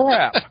there.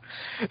 Crap.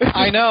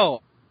 I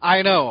know.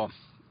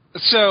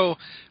 So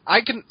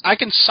I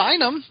can sign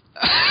them.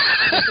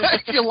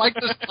 If you like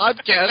this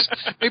podcast,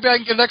 maybe I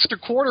can get an extra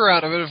quarter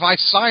out of it if I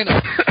sign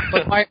them.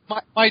 But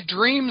my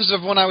dreams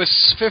of when I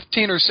was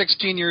 15 or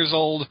 16 years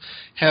old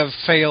have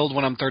failed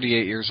when I'm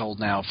 38 years old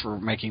now for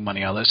making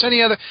money out of this.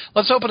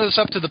 Let's open this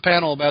up to the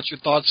panel about your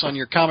thoughts on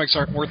your comics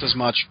aren't worth as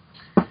much.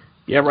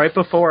 Yeah, right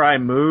before I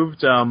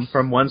moved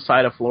from one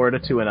side of Florida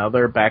to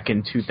another back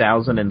in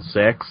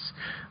 2006,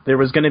 there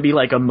was going to be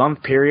like a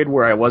month period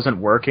where I wasn't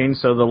working,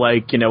 so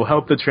to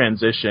help the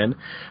transition,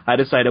 I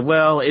decided,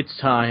 well, it's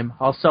time.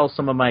 I'll sell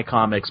some of my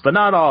comics, but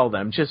not all of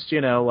them. Just,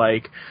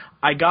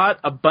 I got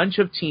a bunch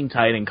of Teen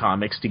Titan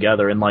comics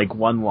together in like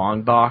one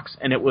long box,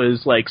 and it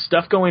was like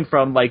stuff going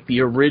from like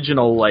the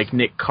original like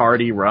Nick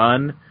Cardy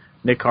run,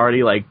 Nick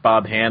Cardy, like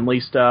Bob Hanley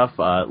stuff,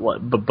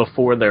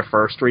 before their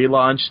first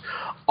relaunch,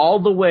 all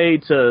the way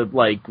to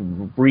like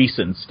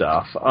recent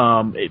stuff.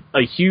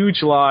 A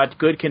huge lot,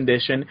 good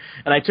condition,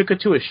 and I took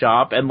it to a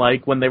shop, and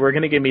like when they were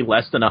going to give me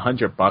less than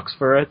 $100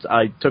 for it,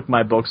 I took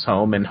my books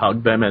home and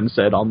hugged them and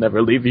said, "I'll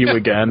never leave you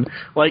again."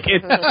 Like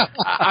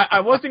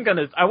I wasn't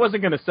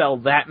gonna sell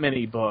that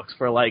many books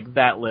for like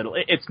that little.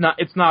 It's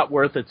not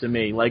worth it to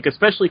me. Like,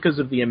 especially because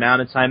of the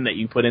amount of time that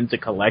you put into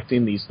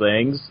collecting these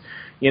things.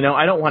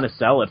 I don't want to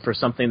sell it for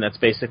something that's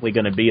basically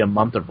going to be a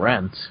month of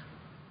rent.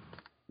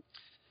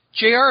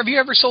 JR, have you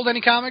ever sold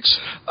any comics?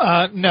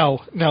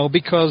 No,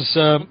 because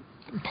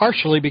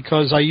partially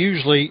because I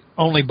usually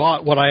only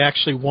bought what I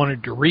actually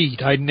wanted to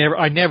read. I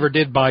never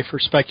did buy for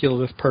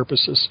speculative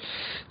purposes.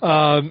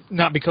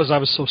 Not because I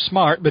was so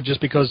smart, but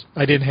just because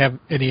I didn't have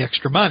any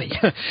extra money.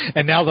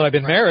 And now that I've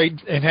been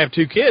married and have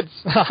 2 kids,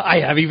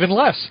 I have even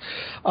less.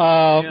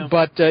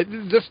 But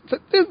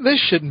this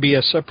shouldn't be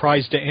a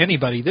surprise to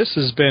anybody. This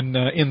has been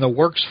in the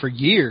works for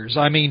years.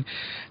 I mean,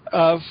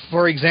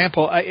 for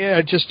example,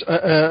 just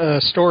a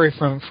story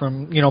from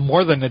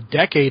more than a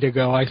decade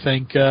ago, I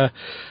think,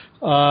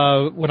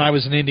 when I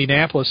was in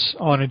Indianapolis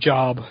on a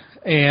job.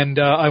 And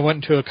I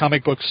went to a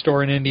comic book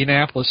store in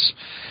Indianapolis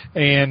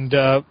and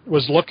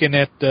was looking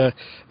at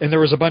and there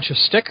was a bunch of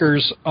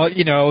stickers,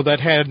 that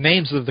had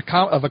names of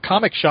a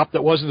comic shop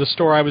that wasn't the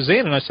store I was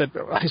in. And I said,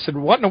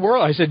 "What in the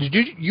world?" I said, "Did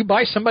you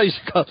buy somebody's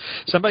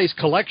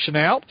collection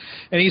out?"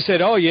 And he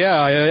said, "Oh yeah,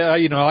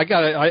 I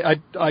got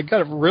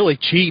it really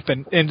cheap."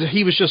 And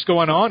he was just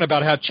going on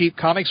about how cheap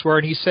comics were.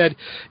 And he said,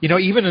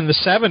 even in the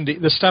 70s,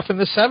 the stuff in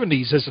the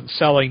 70s isn't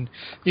selling,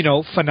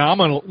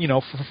 phenomenal,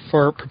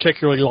 for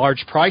particularly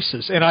large prices.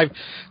 And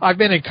I've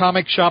been in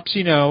comic shops,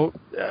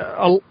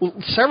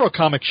 several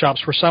comic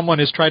shops where someone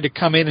has tried to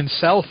come in and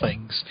sell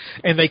things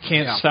and they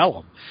can't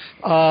sell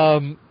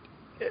them.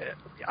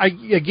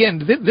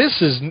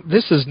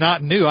 This is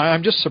not new.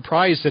 I'm just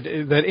surprised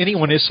that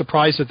anyone is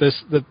surprised that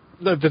this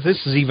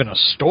is even a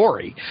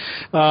story.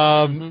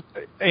 And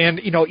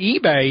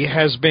eBay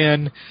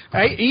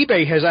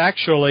has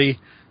actually,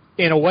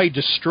 in a way,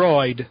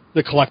 destroyed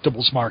the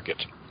collectibles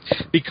market.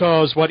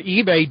 Because what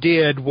eBay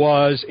did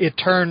was it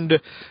turned.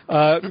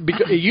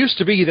 It used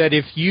to be that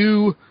if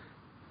you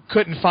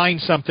couldn't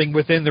find something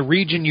within the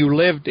region you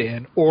lived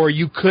in, or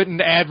you couldn't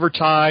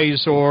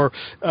advertise or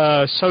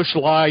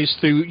socialize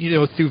through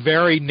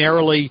very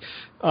narrowly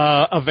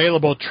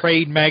available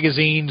trade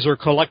magazines or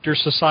collector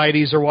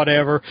societies or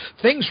whatever,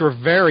 things were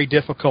very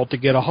difficult to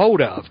get a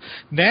hold of.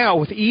 Now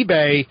with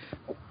eBay,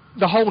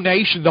 the whole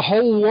nation, the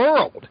whole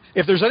world,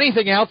 if there's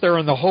anything out there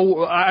in the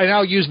whole,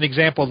 I'll use an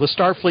example, the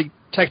Starfleet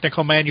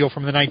Technical Manual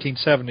from the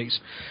 1970s.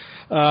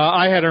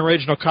 I had an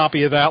original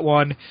copy of that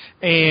one,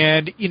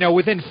 and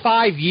within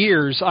 5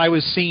 years, I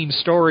was seeing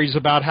stories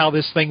about how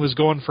this thing was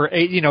going for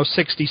 $60,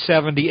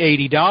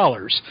 $70,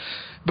 $80.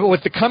 But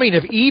with the coming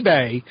of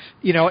eBay,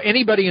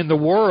 anybody in the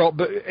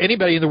world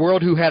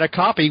who had a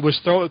copy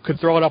could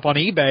throw it up on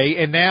eBay,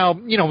 and now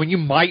when you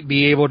might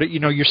be able to,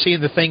 you're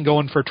seeing the thing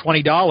going for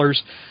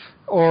 $20.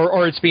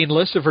 Or it's being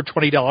listed for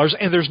 $20,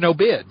 and there's no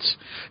bids.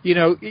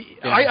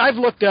 I've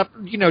looked up,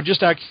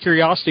 just out of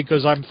curiosity,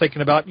 because I'm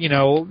thinking about,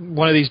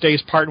 one of these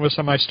days parting with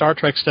some of my Star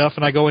Trek stuff,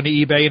 and I go into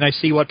eBay and I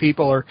see what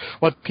people are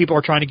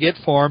trying to get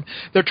for them.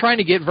 They're trying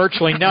to get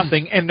virtually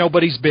nothing, and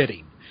nobody's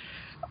bidding.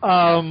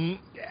 And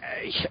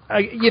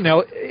again,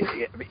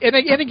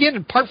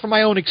 apart from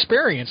my own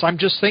experience, I'm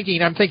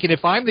thinking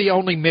if I'm the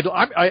only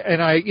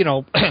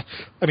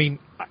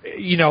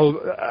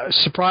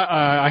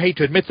I hate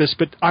to admit this,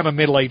 but I'm a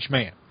middle-aged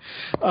man.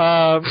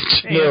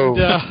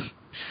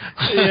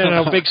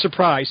 Big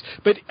surprise.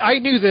 But I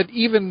knew that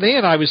even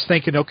then I was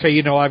thinking,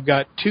 okay, I've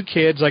got 2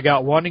 kids. I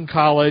got one in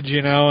college,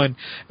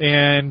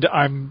 and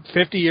I'm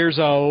 50 years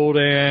old,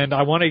 and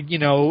I want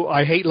to,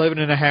 I hate living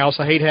in a house.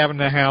 I hate having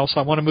a house.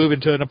 I want to move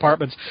into an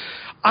apartment.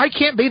 I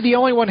can't be the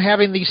only one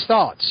having these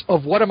thoughts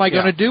of what am I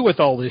going to do with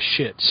all this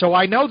shit. So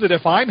I know that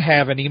if I'm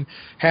having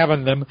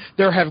them,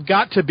 there have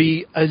got to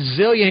be a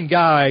zillion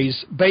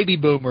guys, baby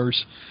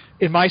boomers,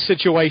 in my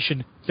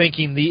situation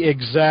thinking the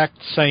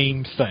exact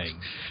same thing.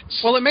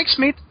 Well, it makes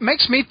me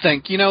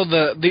think,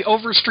 the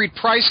Overstreet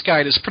price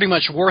guide is pretty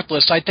much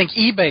worthless. I think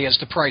eBay is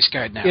the price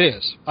guide now. It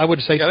is. I would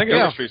say I think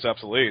Overstreet's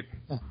obsolete.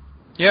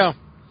 Yeah.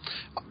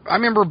 I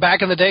remember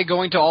back in the day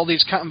going to all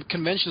these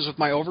conventions with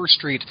my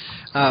Overstreet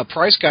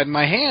price guide in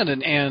my hand,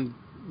 and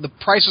the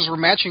prices were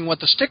matching what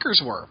the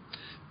stickers were.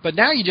 But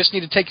now you just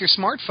need to take your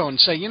smartphone and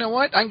say, you know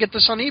what, I can get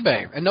this on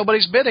eBay, and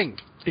nobody's bidding.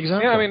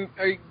 Exactly. Yeah, I mean,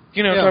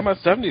 talking about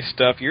 70s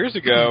stuff, years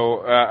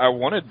ago, I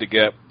wanted to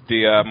get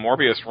the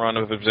Morbius run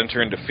of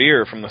Enter into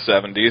Fear from the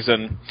 70s,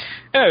 and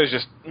it was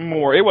just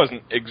more, it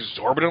wasn't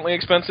exorbitantly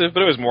expensive,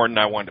 but it was more than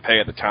I wanted to pay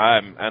at the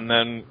time. And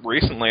then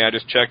recently I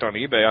just checked on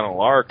eBay on a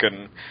lark,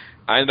 and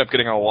I ended up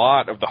getting a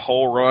lot of the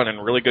whole run in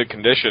really good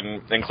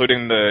condition,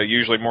 including the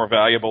usually more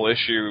valuable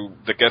issue,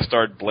 the guest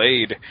starred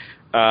Blade,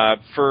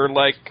 for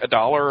like $1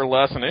 or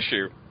less an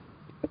issue.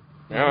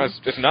 You know,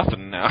 it's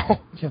nothing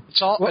now. Yeah.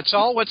 It's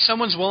all what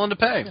someone's willing to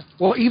pay.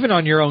 Well, even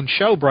on your own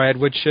show, Brad,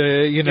 which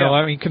I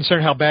mean,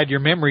 considering how bad your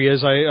memory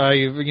is,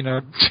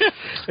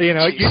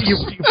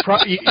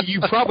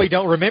 you probably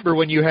don't remember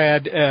when you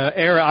had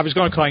Eric. I was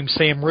going to call him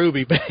Sam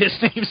Ruby, but his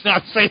name's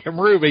not Sam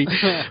Ruby.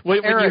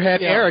 when Eric, you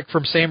had Eric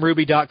from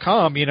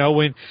SamRuby.com,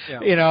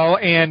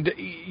 and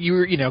you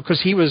were,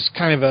 because he was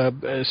kind of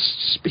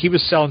he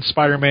was selling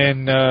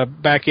Spider-Man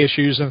back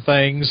issues and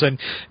things,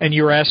 and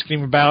you were asking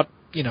him about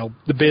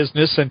the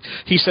business, and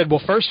he said,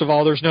 well, first of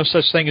all, there's no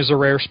such thing as a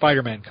rare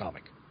Spider-Man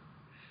comic.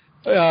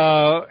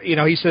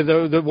 He said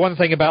the one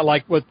thing about,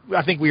 like, what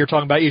I think we were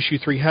talking about issue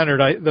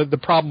 300, the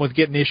problem with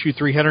getting issue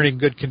 300 in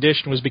good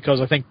condition was because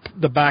I think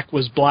the back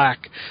was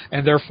black,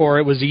 and therefore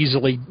it was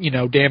easily,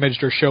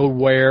 damaged or showed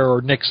wear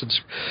or nicks.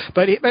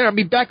 But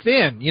back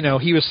then,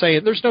 he was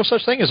saying there's no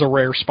such thing as a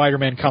rare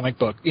Spider-Man comic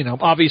book.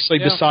 Obviously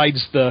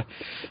besides the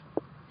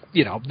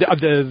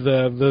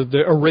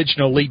the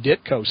original Lee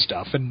Ditko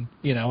stuff, and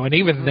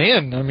even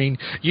then, I mean,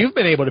 you've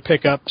been able to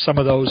pick up some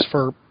of those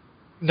for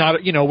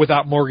not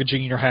without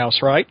mortgaging your house,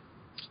 right?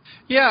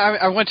 Yeah,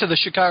 I went to the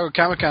Chicago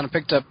Comic-Con and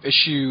picked up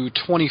issue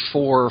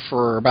 24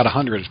 for about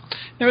 $100.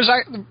 It was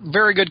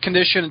very good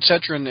condition,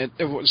 etc., and it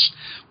was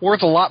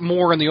worth a lot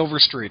more in the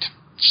Overstreet.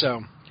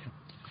 So,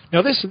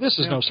 now this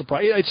is no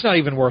surprise. It's not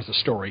even worth a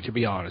story, to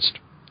be honest.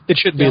 It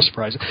shouldn't be a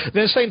surprise.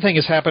 The same thing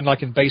has happened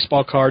like in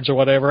baseball cards or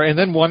whatever. And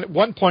then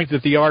one point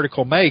that the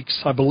article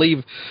makes, I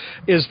believe,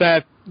 is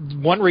that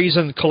one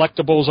reason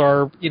collectibles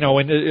are,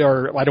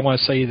 or I don't want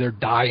to say they're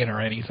dying or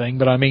anything,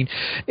 but I mean,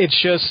 it's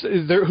just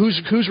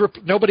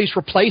nobody's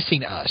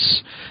replacing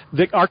us.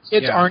 Our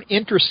kids aren't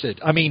interested.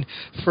 I mean,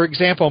 for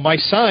example, my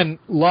son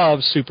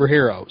loves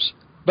superheroes,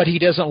 but he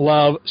doesn't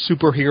love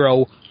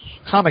superhero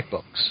comic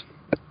books.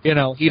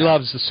 He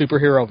loves the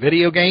superhero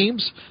video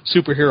games,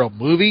 superhero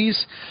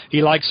movies.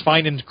 He likes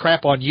finding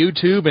crap on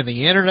YouTube and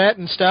the internet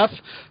and stuff,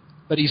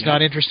 but he's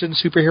not interested in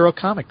superhero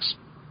comics.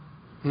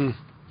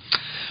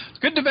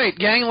 Good debate,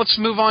 gang. Let's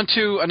move on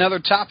to another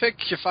topic.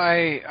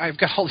 I've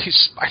got all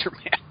these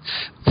Spider-Man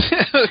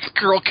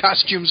girl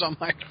costumes on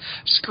my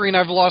screen.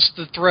 I've lost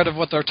the thread of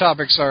what their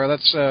topics are.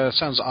 That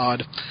sounds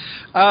odd.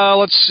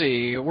 Let's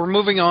see. We're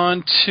moving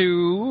on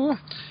to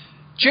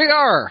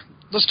JR.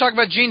 Let's talk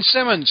about Gene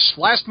Simmons.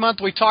 Last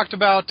month we talked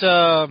about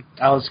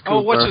Alice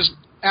Cooper.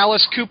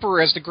 Alice Cooper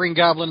as the Green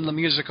Goblin in the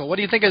musical. What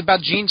do you think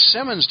about Gene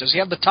Simmons? Does he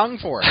have the tongue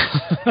for it?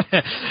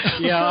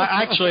 Yeah,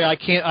 actually, I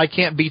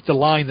can't beat the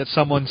line that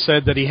someone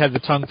said that he had the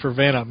tongue for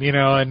Venom.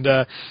 And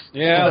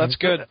that's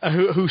good.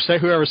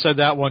 Whoever said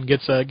that one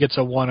gets a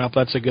one up.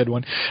 That's a good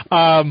one.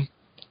 God,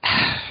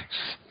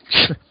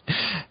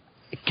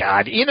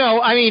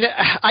 I mean,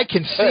 I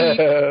can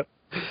see.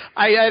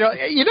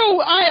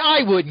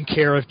 I wouldn't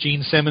care if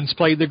Gene Simmons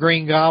played the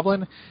Green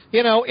Goblin,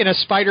 in a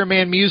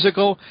Spider-Man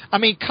musical. I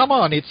mean, come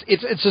on, it's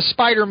a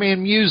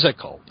Spider-Man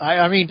musical.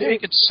 I mean, you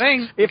could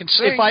sing.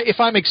 If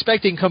I'm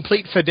expecting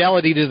complete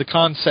fidelity to the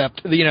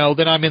concept,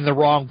 then I'm in the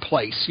wrong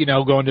place,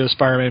 going to a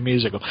Spider-Man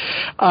musical.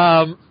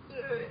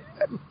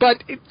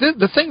 But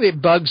the thing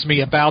that bugs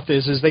me about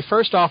this is they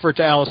first offered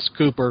to Alice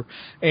Cooper,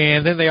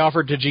 and then they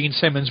offered to Gene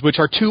Simmons, which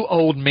are two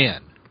old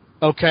men.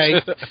 Okay,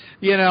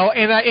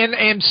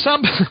 and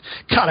some,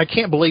 God, I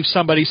can't believe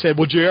somebody said,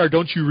 well, JR,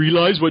 don't you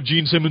realize what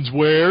Gene Simmons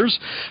wears?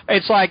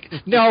 It's like,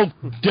 no,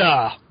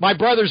 duh. My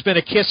brother's been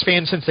a Kiss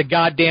fan since the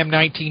goddamn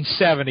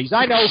 1970s.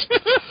 I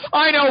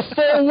know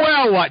full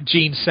well what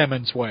Gene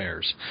Simmons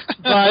wears.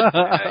 But,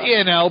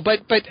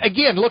 but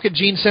again, look at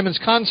Gene Simmons'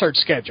 concert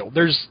schedule.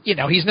 There's,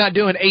 he's not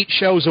doing 8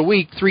 shows a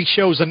week, 3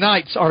 shows a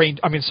night.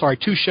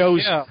 2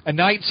 shows a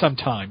night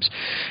sometimes.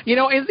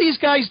 And these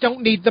guys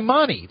don't need the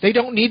money. They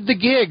don't need the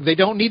gig. They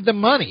don't need the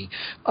money,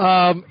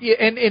 and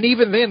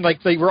even then,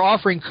 like, they were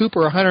offering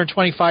Cooper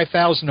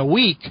 $125,000 a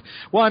week.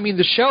 Well, I mean,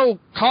 the show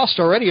cost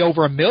already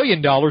over $1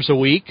 million a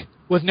week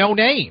with no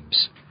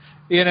names,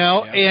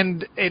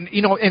 and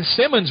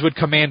Simmons would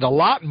command a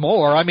lot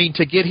more. I mean,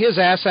 to get his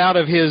ass out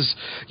of his,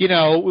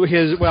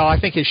 I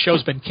think his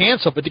show's been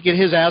canceled, but to get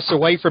his ass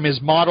away from his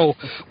model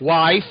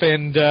wife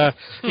and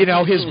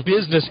his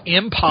business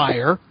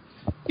empire.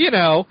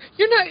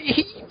 you're not.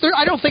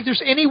 I don't think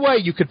there's any way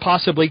you could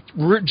possibly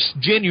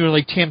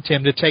genuinely tempt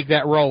him to take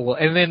that role.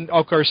 And then,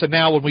 of course, and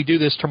now when we do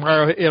this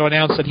tomorrow, it'll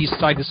announce that he's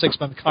signed a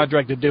 6-month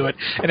contract to do it,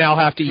 and I'll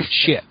have to eat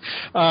shit.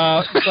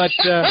 But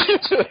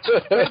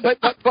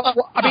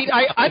I mean,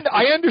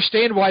 I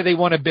understand why they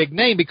want a big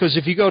name, because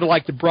if you go to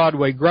like the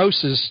Broadway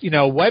grosses,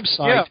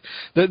 website,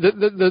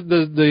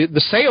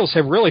 the sales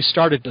have really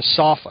started to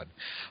soften.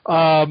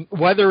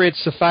 Whether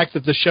it's the fact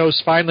that the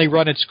show's finally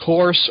run its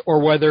course,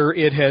 or whether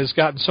it has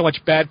gotten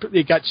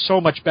it got so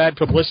much bad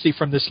publicity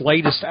from this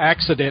latest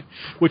accident,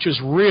 which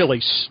was really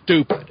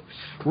stupid.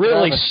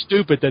 Really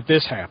stupid that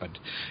this happened.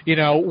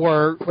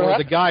 Where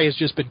the guy has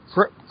just been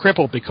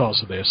crippled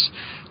because of this.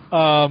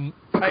 And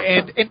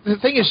the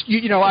thing is,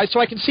 so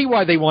I can see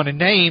why they want a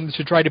name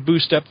to try to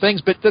boost up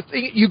things, but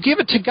you give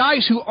it to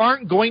guys who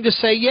aren't going to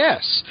say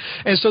yes,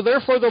 and so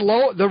therefore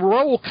the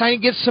role kind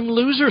of gets some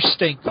loser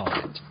stink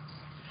on it.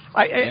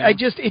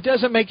 It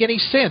doesn't make any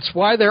sense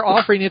why they're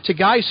offering it to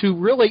guys who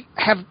really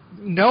have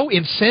no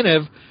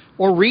incentive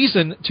or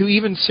reason to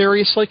even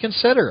seriously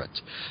consider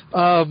it.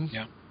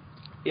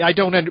 I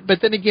don't.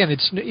 But then again,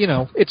 it's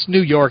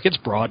New York, it's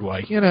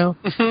Broadway. Any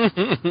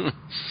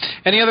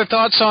other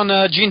thoughts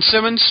on Gene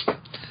Simmons?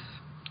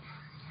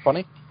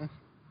 Funny.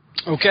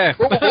 Okay.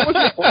 What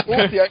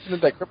was the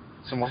accident that crippled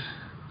someone?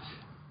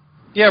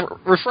 Yeah,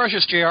 refresh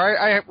us, JR.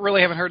 I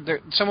really haven't heard that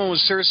someone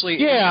was seriously...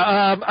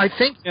 Yeah, I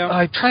think...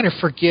 I'm trying to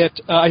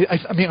forget... I'm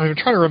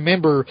trying to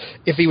remember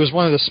if he was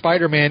one of the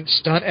Spider-Man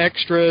stunt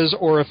extras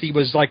or if he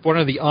was like one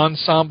of the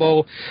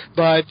ensemble.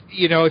 But,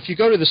 if you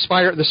go to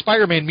the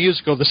Spider-Man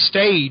musical, the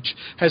stage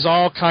has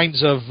all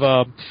kinds of,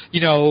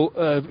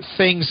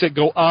 things that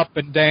go up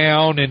and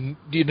down and,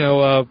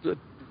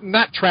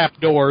 not trap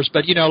doors,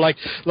 but like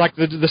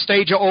the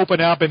stage will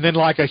open up and then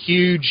like a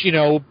huge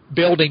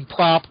building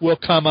prop will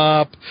come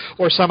up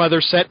or some other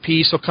set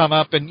piece will come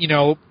up and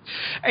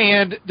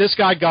and this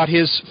guy got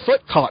his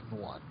foot caught in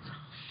one.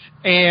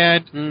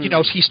 And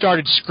he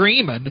started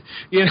screaming,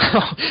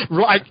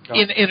 like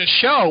in a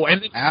show,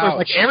 and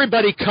like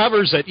everybody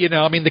covers it.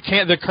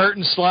 The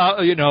curtain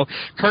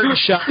curtain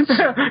shuts, and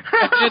then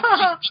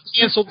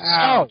he canceled the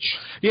show.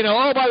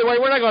 Oh, by the way,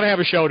 we're not going to have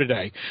a show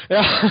today.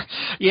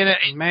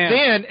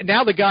 Then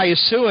now the guy is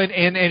suing,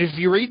 and if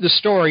you read the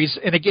stories,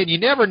 and again, you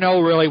never know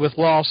really with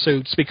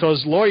lawsuits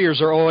because lawyers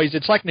are always,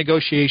 it's like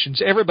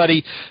negotiations.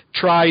 Everybody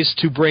tries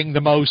to bring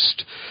the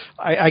most.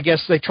 I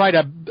guess they try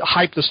to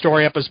hype the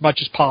story up as much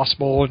as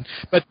possible,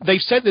 but they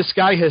said this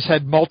guy has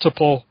had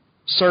multiple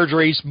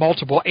surgeries,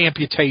 multiple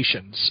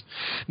amputations.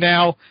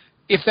 Now,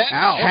 if that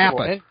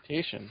happened,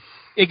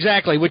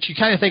 exactly, which you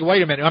kind of think,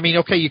 wait a minute. I mean,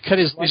 okay, you cut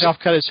his leg off,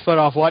 cut his foot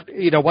off.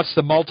 What's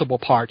the multiple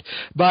part?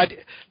 But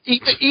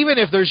even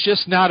if there's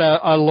just not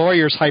a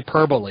lawyer's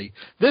hyperbole,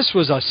 this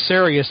was a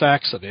serious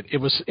accident. It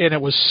was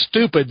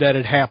stupid that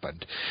it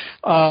happened.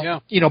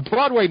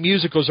 Broadway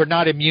musicals are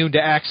not immune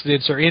to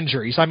accidents or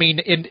injuries. I mean,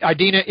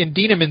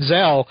 Idina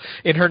Menzel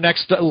in her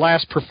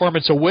last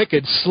performance of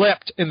Wicked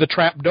slipped in the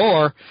trap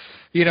door.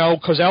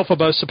 Because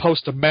Elphaba's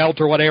supposed to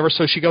melt or whatever,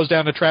 so she goes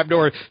down the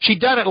trapdoor.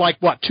 She'd done it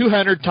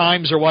 200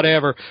 times or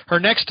whatever. Her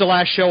next to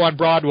last show on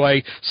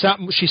Broadway,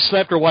 she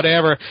slipped or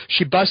whatever,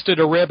 she busted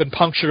a rib and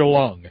punctured a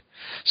lung.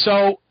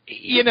 So,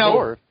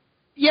 Lord.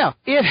 Yeah,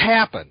 it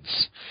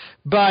happens.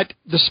 But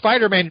the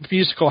Spider-Man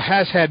musical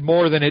has had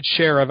more than its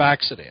share of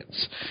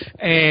accidents,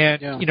 and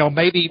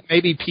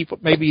maybe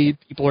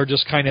people are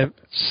just kind of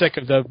sick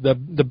of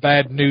the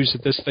bad news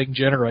that this thing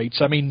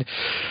generates. I mean,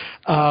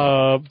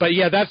 but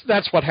yeah,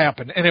 that's what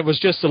happened, and it was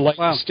just the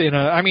latest they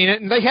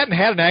hadn't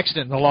had an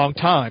accident in a long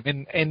time,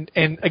 and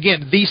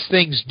again, these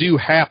things do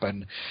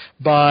happen,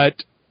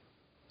 but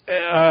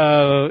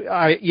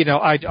I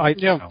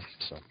don't know,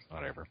 so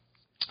whatever.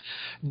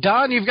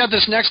 Don, you've got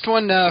this next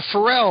one.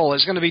 Pharrell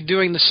is going to be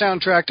doing the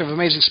soundtrack of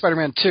Amazing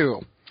Spider-Man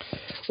 2.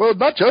 Well,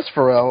 not just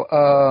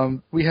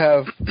Pharrell. We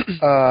have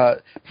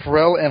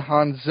Pharrell and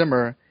Hans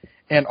Zimmer.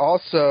 And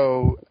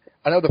also,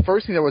 I know the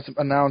first thing that was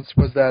announced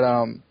was that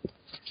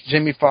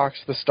Jamie Foxx,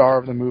 the star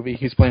of the movie,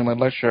 he's playing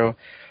Electro,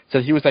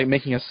 said he was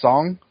making a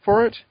song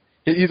for it.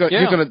 He's going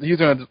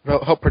to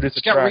help produce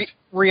the track.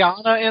 Got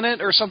Rihanna in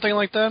it or something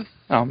like that?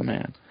 Oh,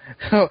 man.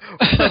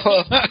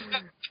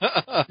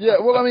 Yeah,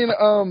 well,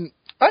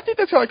 I think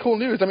that's kind of cool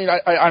news.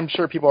 I'm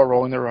sure people are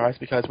rolling their eyes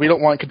because we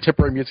don't want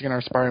contemporary music in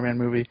our Spider-Man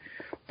movie.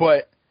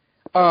 But,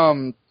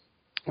 Pharrell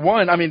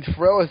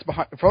is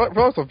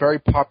a very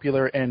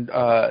popular and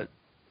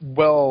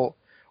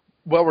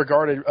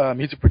well-regarded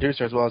music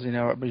producer as well as,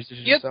 a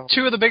musician himself.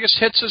 He had two of the biggest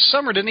hits this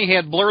summer, didn't he? He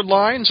had Blurred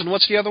Lines, and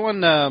what's the other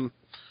one? I'm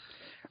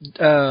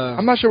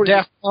not sure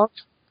what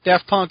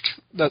Daft Punk,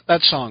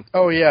 that song.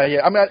 Oh, yeah.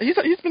 He's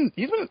been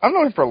I've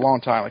known him for a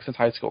long time, since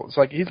high school.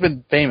 It's he's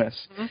been famous.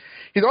 Mm-hmm.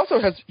 He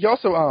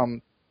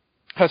also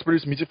has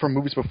produced music for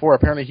movies before.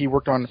 Apparently, he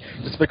worked on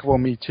Despicable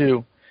Me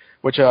 2,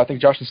 which I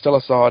think Josh and Stella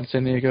saw in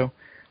San Diego.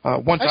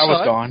 Once I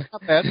was gone.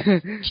 Not bad.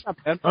 It's not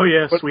bad. Oh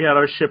yes, we had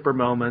our shipper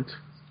moment.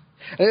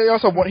 And he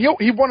also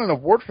he won an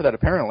award for that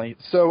apparently.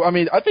 So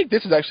I think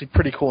this is actually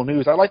pretty cool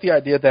news. I like the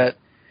idea that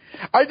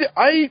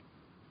I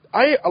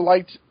I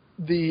liked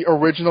the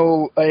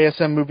original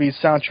ASM movie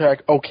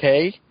soundtrack.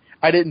 Okay,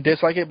 I didn't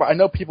dislike it, but I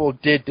know people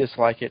did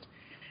dislike it.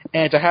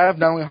 And to have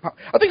not only,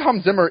 I think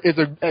Hans Zimmer is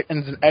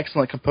an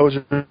excellent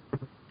composer.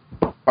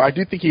 I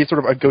do think he is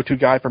sort of a go-to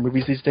guy for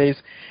movies these days,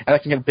 and I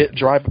can get a bit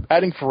dry. But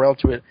adding Pharrell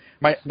to it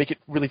might make it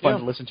really fun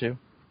to listen to.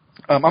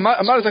 I'm not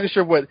exactly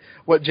sure what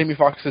Jamie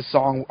Foxx's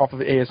song off of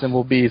ASM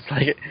will be. It's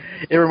like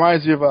it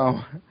reminds me of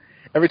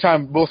every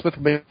time Will Smith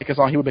would make a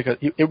song, he would make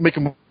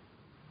a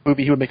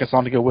movie. He would make a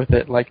song to go with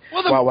it. Like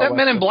that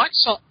Men in Black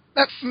song.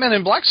 That Men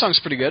in Black song's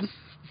pretty good.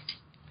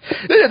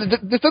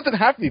 This doesn't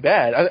have to be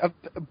bad,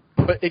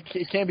 but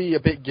it can be a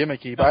bit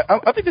gimmicky. But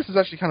I think this is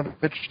actually kind of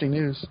interesting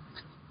news.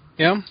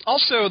 Yeah.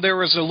 Also, there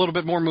was a little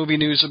bit more movie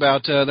news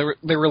about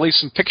they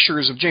released some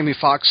pictures of Jamie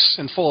Foxx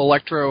in full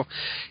electro,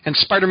 and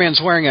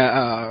Spider-Man's wearing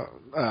a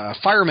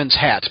fireman's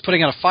hat,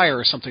 putting out a fire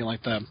or something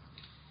like that.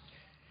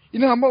 You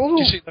know, I'm a little.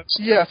 Did you see those?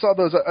 Yeah, I saw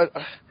those.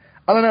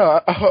 I don't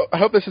know. I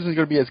hope this isn't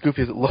going to be as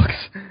goofy as it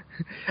looks.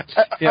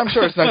 I'm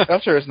sure it's not.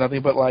 I'm sure it's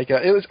nothing, but like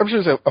I'm sure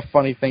it's a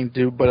funny thing to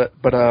do.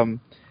 But I'm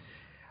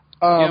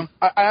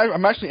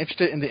actually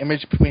interested in the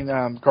image between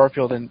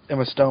Garfield and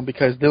Emma Stone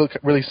because they look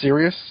really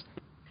serious.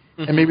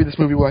 And maybe this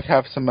movie will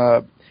have some.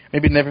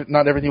 Maybe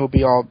not everything will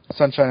be all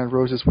sunshine and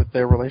roses with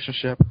their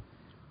relationship.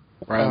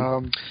 Right.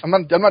 I'm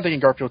not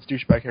taking Garfield's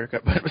douchebag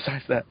haircut, but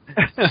besides that,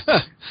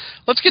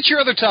 let's get your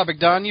other topic,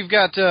 Don. You've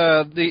got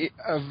the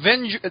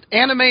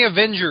Anime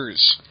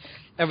Avengers.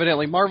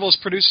 Evidently, Marvel is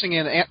producing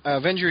an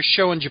Avengers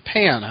show in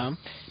Japan, huh?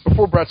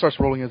 Before Brad starts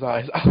rolling his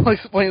eyes, I'll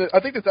explain it. I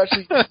think this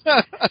actually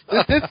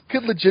this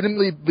could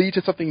legitimately lead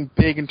to something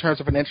big in terms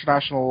of an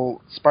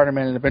international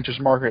Spider-Man and Avengers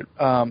market.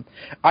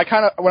 I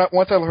kind of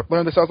once I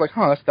learned this, I was like,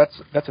 huh,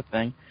 that's a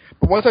thing.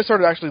 But once I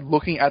started actually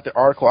looking at the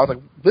article, I was like,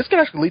 this could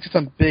actually lead to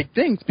some big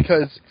things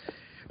because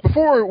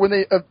before when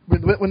they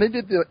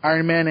did the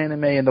Iron Man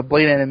anime and the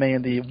Blade anime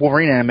and the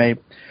Wolverine anime,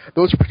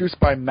 those were produced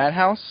by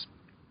Madhouse,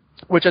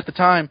 which at the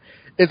time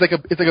it's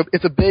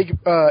a big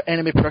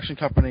anime production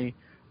company,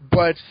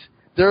 but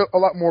they're a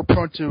lot more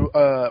prone to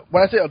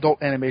when I say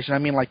adult animation, I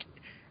mean like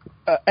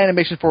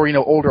animation for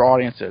older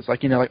audiences,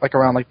 like like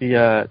around like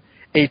the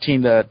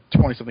 18 to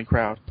 20 something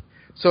crowd.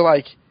 So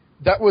like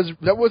that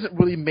wasn't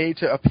really made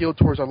to appeal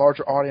towards a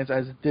larger audience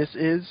as this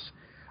is.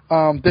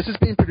 This is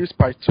being produced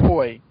by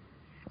Toei,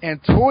 and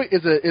Toei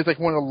is like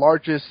one of the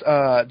largest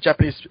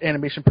Japanese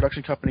animation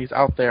production companies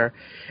out there.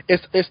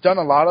 It's done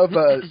a lot of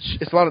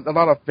a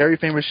lot of very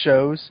famous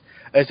shows.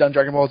 It's done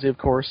Dragon Ball Z, of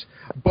course,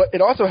 but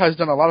it also has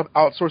done a lot of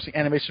outsourcing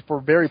animation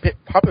for very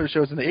popular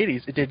shows in the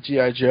 80s. It did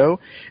G.I. Joe,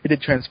 it did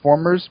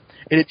Transformers,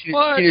 it did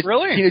Teenage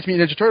Mutant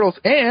Ninja Turtles,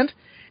 and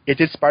it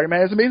did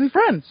Spider-Man His Amazing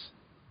Friends.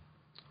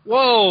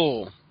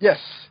 Whoa! Yes,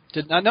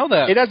 did not know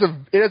that. It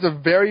has a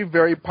very,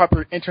 very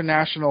popular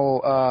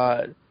international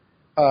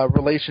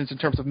relations in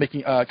terms of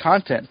making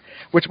content,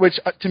 which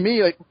to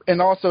me, like, and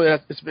also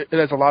it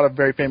has a lot of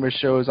very famous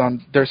shows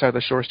on their side of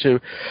the shores too.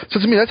 So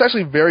to me, that's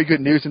actually very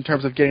good news in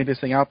terms of getting this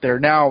thing out there.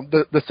 Now,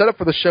 the setup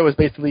for the show is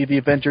basically the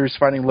Avengers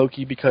fighting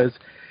Loki because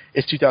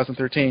it's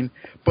 2013,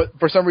 but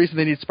for some reason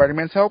they need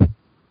Spider-Man's help.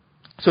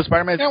 So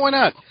Spider-Man. Yeah, why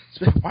not?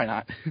 Why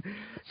not?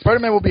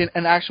 Spider-Man will be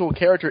an actual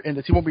character in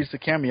this. He won't be just a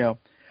cameo.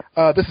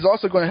 This is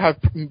also going to have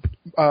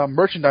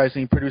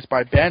merchandising produced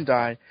by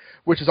Bandai,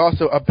 which is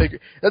also a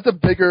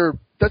bigger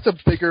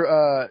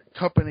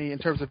company in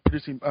terms of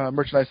producing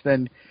merchandise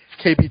than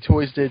KB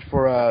Toys did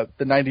for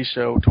the '90s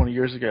show 20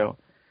 years ago.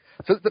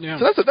 So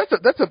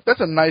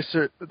that's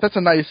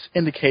a nice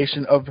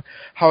indication of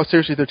how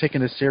seriously they're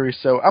taking this series.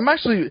 So I'm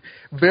actually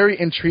very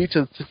intrigued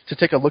to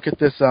take a look at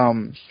this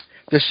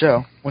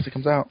show once it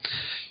comes out.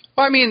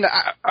 Well, I mean,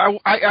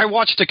 I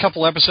watched a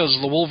couple episodes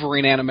of the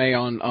Wolverine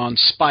anime on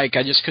Spike.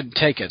 I just couldn't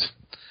take it.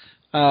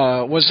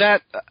 Was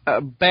that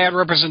a bad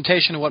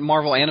representation of what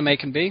Marvel anime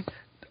can be?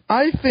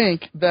 I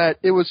think that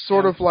it was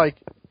sort of like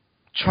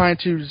trying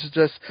to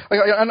just like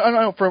I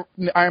know for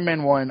Iron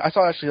Man 1, I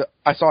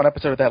saw an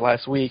episode of that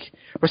last week.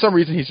 For some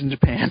reason, he's in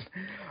Japan,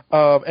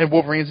 and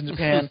Wolverine's in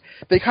Japan.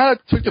 They kind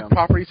of took the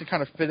properties and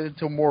kind of fit it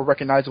into a more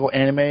recognizable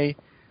anime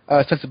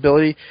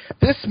sensibility.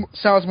 This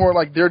sounds more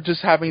like they're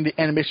just having the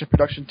animation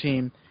production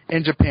team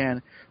in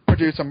Japan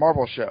produce a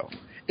Marvel show.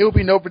 It will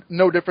be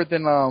no different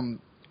than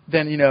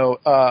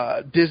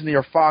Disney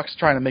or Fox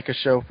trying to make a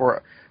show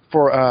for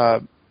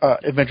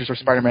Avengers or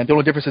Spider-Man. The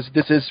only difference is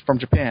this is from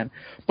Japan,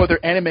 but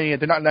they're animating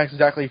it. They're not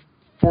exactly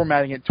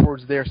formatting it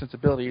towards their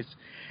sensibilities,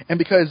 and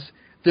because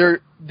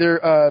they're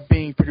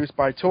being produced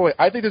by Toei,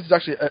 I think this is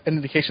actually an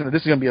indication that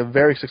this is going to be a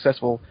very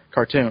successful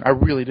cartoon. I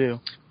really do.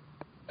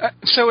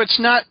 So it's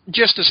not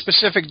just a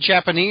specific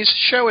Japanese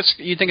show.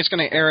 You think it's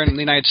going to air in the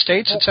United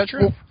States,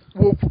 etc.?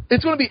 Well,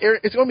 it's going to be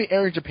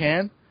airing in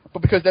Japan,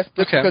 but because that's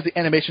because the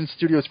animation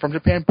studio is from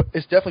Japan. But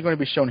it's definitely going to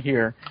be shown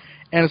here,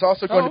 and it's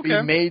also going to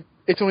be made.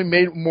 It's going to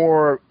be made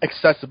more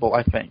accessible.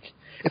 I think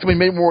it's going to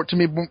be made more to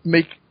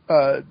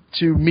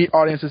meet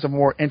audiences of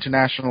more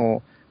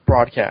international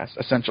broadcast.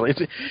 Essentially,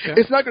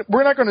 it's not.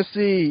 We're not going to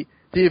see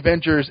the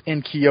Avengers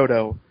in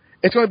Kyoto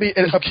It's going to be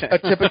a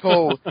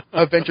typical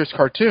Adventures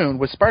cartoon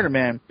with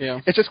Spider-Man. Yeah.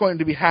 It's just going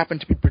to happen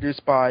to be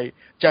produced by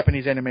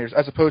Japanese animators,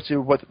 as opposed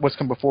to what's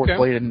come before with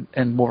Blade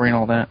and Wolverine and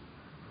all that.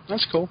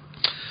 That's cool.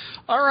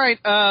 All right,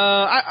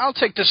 I'll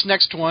take this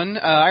next one.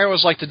 I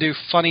always like to do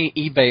funny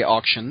eBay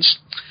auctions.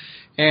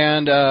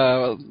 And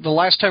the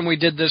last time we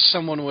did this,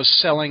 someone was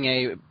selling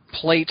a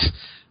plate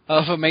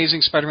of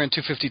Amazing Spider-Man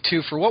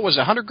 252 for, what was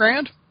it,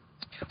 $100,000?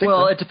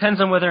 Well, it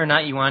depends on whether or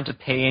not you want to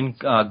pay in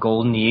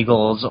Golden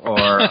Eagles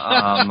or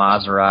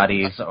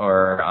Maseratis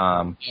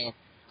or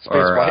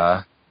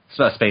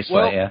Space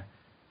Flight, yeah.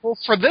 Well,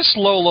 for this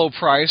low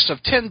price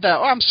of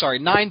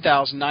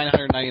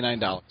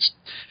 $9,999,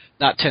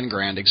 not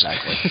 $10,000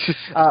 exactly.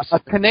 A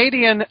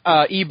Canadian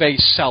eBay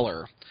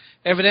seller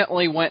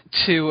evidently went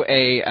to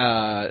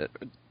a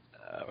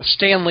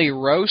Stanley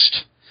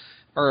roast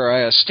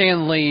or a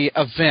Stanley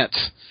event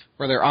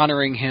where they're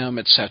honoring him,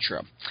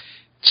 etc.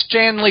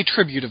 Stanley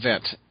tribute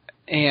event,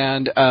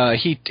 and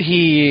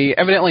he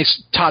evidently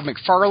Todd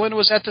McFarlane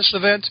was at this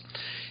event,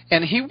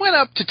 and he went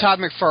up to Todd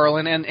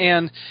McFarlane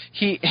and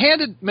he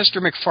handed Mr.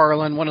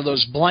 McFarlane one of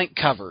those blank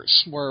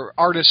covers where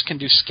artists can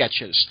do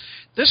sketches.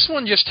 This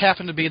one just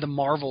happened to be the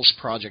Marvels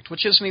project,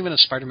 which isn't even a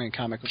Spider-Man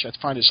comic, which I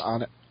find is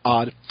odd.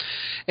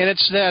 And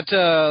it's that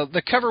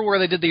the cover where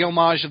they did the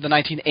homage of the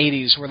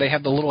 1980s, where they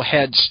have the little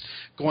heads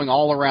going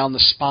all around the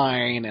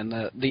spine and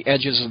the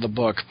edges of the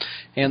book.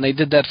 And they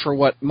did that for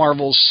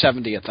Marvel's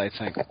 70th, I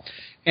think.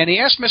 And he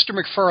asked Mr.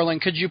 McFarlane,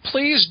 could you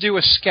please do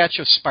a sketch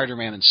of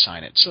Spider-Man and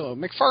sign it? So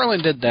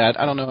McFarlane did that.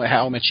 I don't know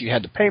how much you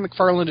had to pay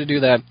McFarlane to do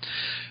that.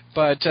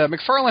 But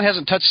McFarlane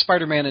hasn't touched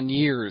Spider-Man in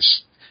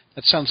years.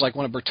 That sounds like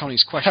one of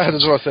Bertoni's questions. I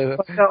just want to say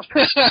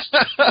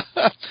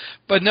that.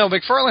 But no,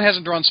 McFarlane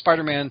hasn't drawn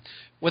Spider-Man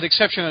with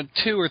exception of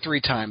 2 or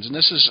 3 times. And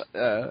this is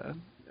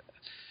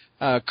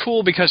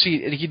cool because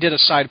he did a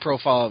side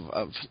profile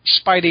of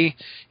Spidey.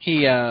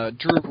 He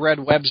drew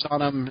red webs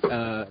on him,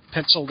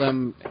 penciled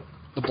them,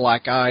 the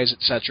black eyes,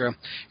 etc.,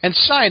 and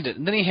signed it.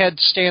 And then he had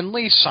Stan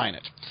Lee sign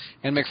it.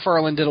 And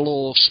McFarlane did a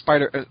little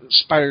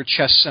spider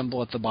chest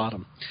symbol at the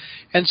bottom.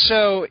 And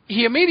so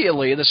he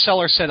immediately, the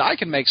seller said, I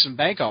can make some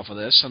bank off of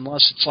this,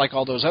 unless it's like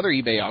all those other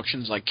eBay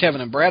auctions like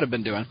Kevin and Brad have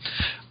been doing.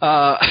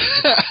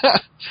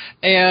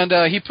 And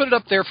he put it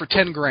up there for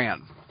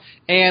 $10,000.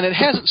 And it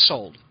hasn't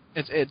sold.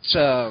 It's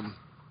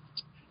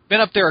been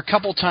up there a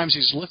couple times.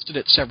 He's lifted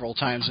it several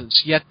times, and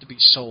it's yet to be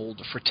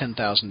sold for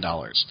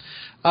 $10,000.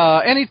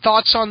 Any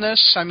thoughts on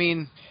this? I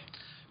mean,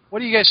 what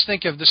do you guys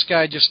think of this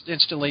guy just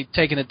instantly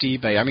taking it to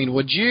eBay? I mean,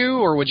 would you,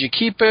 or would you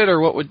keep it, or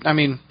what would, I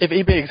mean... If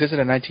eBay existed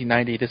in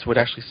 1990, this would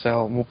actually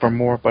sell for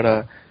more,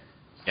 but...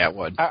 yeah, it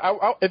would.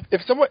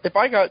 If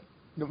I got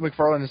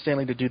McFarlane and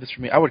Stanley to do this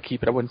for me, I would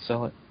keep it. I wouldn't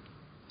sell it.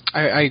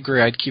 I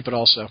agree. I'd keep it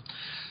also.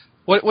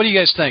 What do you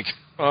guys think?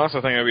 Well, I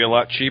also think it would be a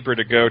lot cheaper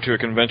to go to a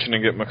convention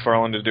and get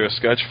McFarlane to do a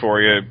sketch for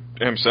you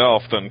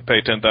himself than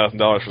pay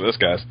 $10,000 for this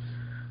guy's.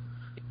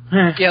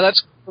 Yeah,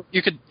 that's...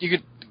 You could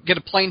get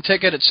a plane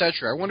ticket,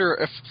 etc. I wonder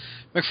if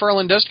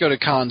McFarlane does go to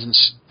cons and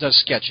does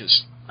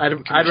sketches.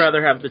 I'd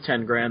rather have the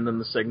 $10,000 than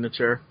the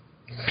signature.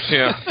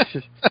 Yeah,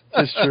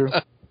 that's true.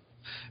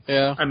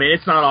 Yeah, I mean,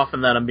 it's not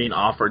often that I'm being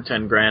offered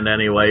 $10,000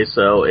 anyway,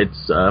 so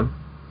it's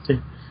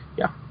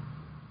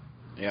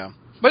yeah.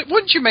 But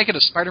wouldn't you make it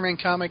a Spider-Man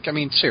comic? I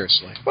mean,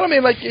 seriously. Well, I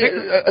mean, like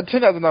a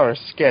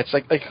 $10,000 sketch.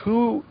 Like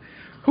who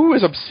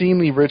is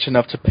obscenely rich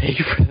enough to pay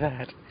for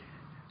that?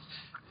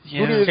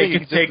 Yeah,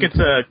 take it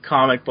to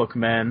Comic Book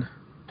Men.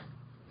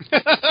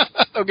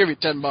 They'll give you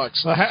 $10.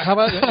 Well, how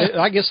about?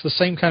 I guess the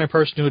same kind of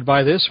person who would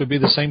buy this would be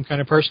the same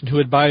kind of person who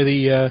would buy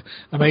the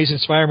Amazing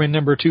Spider-Man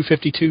number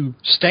 252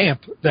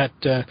 stamp that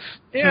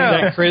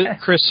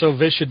Chris so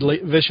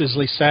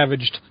viciously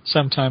savaged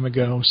some time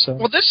ago. So,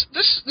 well, this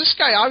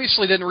guy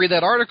obviously didn't read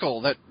that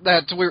article that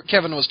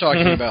Kevin was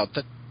talking about.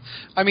 That,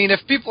 I mean, if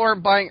people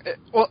aren't buying,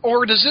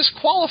 or does this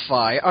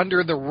qualify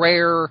under the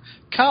rare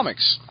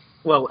comics?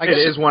 Well, it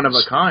is one of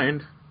a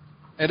kind.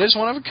 It is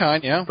one of a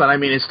kind, yeah. But, I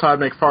mean, is Todd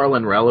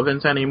McFarlane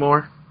relevant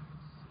anymore?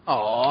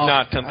 Oh,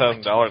 not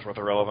 $10,000 worth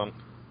of relevant.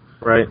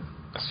 Right.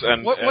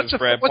 And as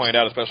Brad pointed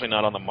out, especially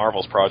not on the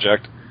Marvels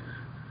project.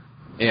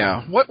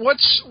 Yeah.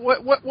 What's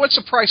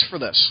the price for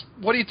this?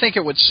 What do you think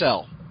it would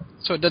sell?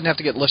 So it doesn't have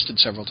to get listed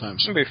several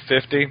times. Maybe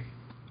 $50.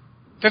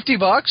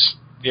 $50?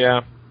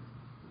 Yeah.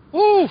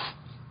 Woo!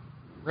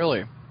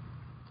 Really?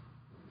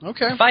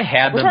 Okay. If I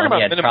had the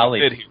money, I'd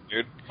probably... Bid here,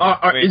 dude.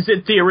 Is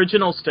it the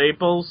original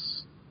Staples?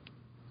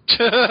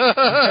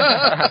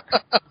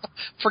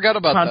 Forgot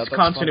about that. That's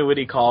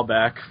continuity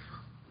callback.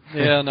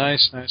 Yeah,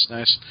 nice.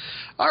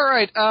 All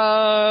right,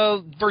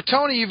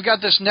 Bertoni, you've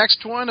got this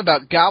next one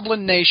about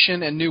Goblin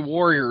Nation and New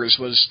Warriors.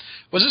 Was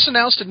this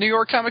announced at New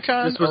York Comic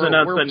Con? This was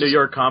announced at New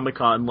York Comic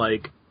Con,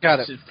 got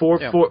it.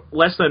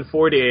 Less than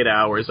 48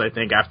 hours, I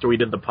think, after we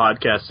did the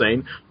podcast,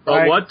 saying,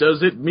 "Oh, what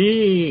does it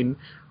mean?"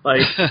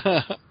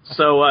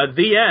 So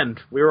the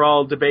end. We were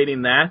all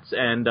debating that,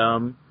 and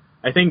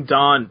I think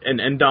Don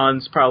and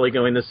Don's probably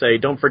going to say,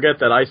 "Don't forget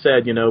that I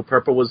said,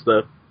 purple was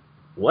the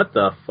what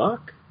the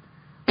fuck."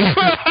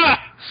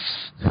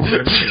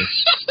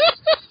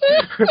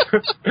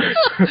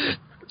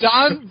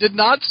 Don did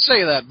not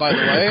say that, by the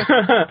way.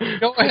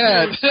 Go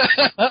ahead.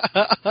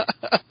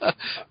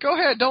 Go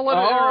ahead. Don't let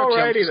it interrupt you.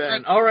 Alrighty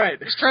then. All right.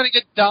 Just trying to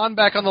get Don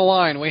back on the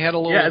line. We had a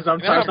little... Yes, I'm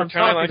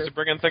Charlie likes to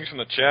bring in things from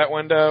the chat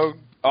window,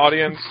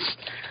 audience.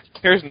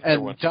 Here's another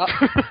And one.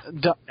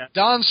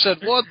 Don said,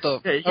 what the...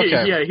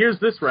 Yeah, here's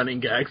this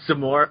running gag some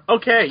more.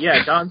 Okay,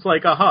 yeah, Don's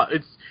like,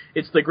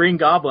 it's the Green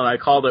Goblin, I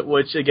called it,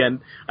 which, again,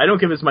 I don't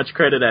give as much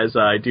credit as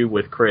I do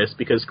with Chris,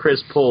 because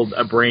Chris pulled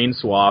a brain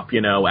swap,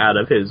 out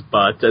of his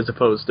butt, as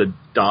opposed to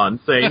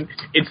Don saying,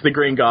 it's the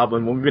Green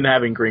Goblin. We've been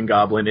having Green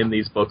Goblin in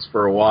these books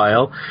for a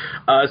while.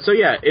 So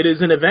yeah, it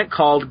is an event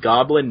called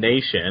Goblin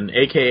Nation,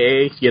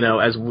 aka,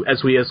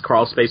 as we as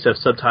Crawlspace have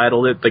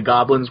subtitled it, the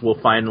Goblins will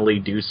finally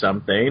do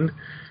something.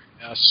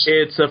 Yes.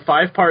 It's a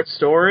 5-part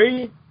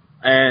story,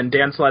 and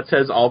Dan Slott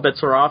says all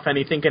bets are off,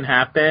 anything can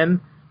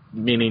happen,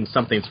 meaning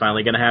something's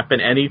finally going to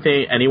happen.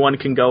 Anyone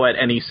can go at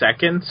any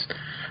second.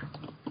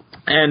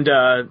 And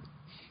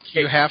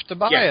you have to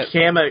buy it.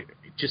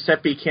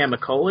 Giuseppe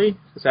Camicoli,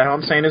 is that how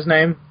I'm saying his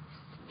name?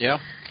 Yeah.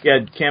 Yeah,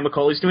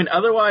 Camicoli's doing.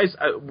 Otherwise,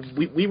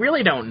 we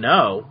really don't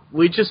know.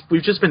 We've just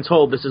been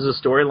told this is a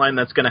storyline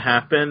that's going to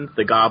happen.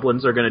 The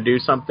goblins are going to do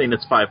something.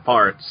 It's 5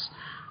 parts.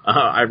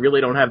 I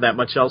really don't have that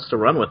much else to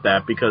run with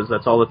that because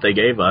that's all that they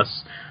gave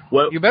us.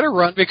 You better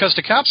run because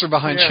the cops are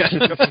behind you.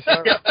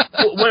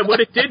 What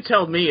it did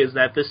tell me is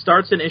that this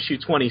starts in issue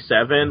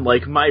 27.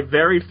 Like, my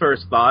very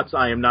first thoughts,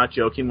 I am not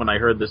joking, when I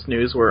heard this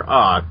news were,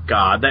 oh,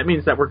 God, that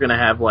means that we're going to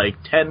have,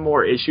 10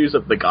 more issues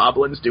of the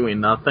Goblins doing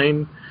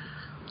nothing.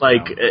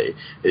 Did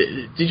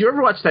you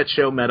ever watch that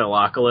show,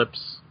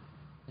 Metalocalypse?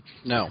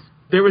 No.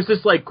 There was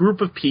this,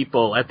 group of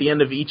people at the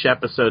end of each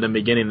episode and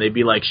beginning, they'd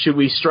be like, should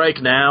we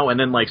strike now? And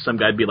then, some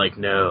guy'd be like,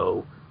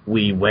 no,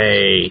 we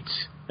wait.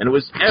 And it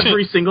was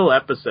every single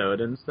episode.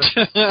 And stuff.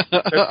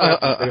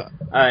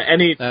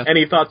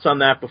 Any thoughts on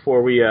that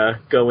before we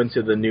go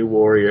into the New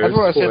Warriors? I just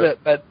want to say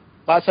that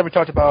last time we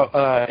talked about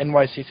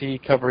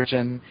NYCC coverage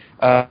and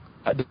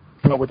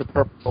with the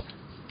purple,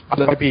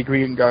 that might be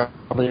Green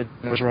Goblin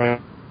was right.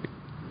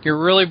 You're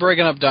really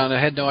breaking up, Don. I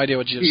had no idea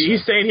what you just said.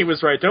 He's saying he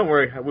was right. Don't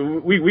worry.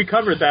 We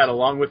covered that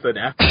along with an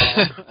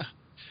F-bomb.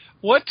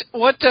 What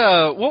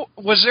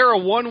was there a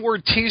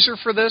one-word teaser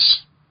for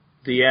this?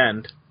 The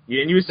end.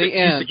 You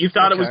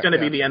thought it was going to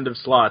be the end of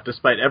Slott,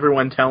 despite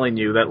everyone telling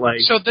you that,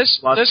 So this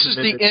is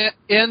the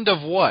end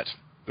of what?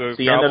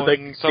 The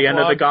end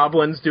of the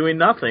Goblins doing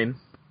nothing.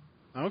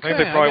 Okay, I think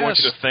they probably want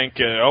you to think,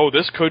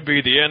 this could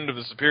be the end of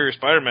the Superior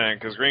Spider-Man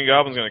because Green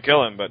Goblin's going to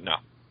kill him, but no.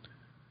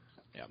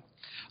 Yeah.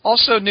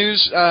 Also,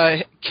 news: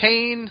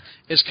 Kane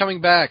is coming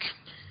back.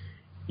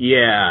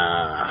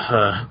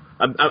 Yeah.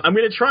 I'm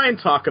going to try and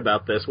talk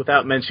about this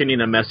without mentioning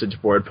a message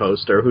board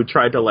poster who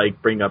tried to,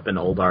 bring up an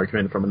old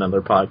argument from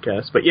another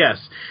podcast. But yes,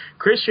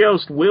 Chris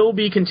Yost will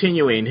be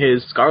continuing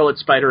his Scarlet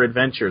Spider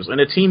adventures in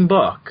a team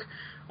book.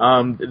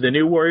 The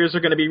New Warriors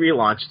are going to be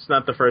relaunched. It's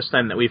not the first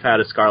time that we've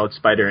had a Scarlet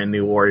Spider in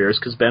New Warriors,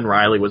 because Ben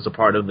Reilly was a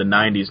part of the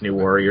 90s New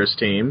Warriors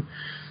team.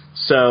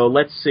 So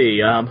let's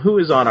see. Who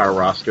is on our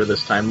roster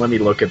this time? Let me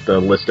look at the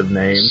list of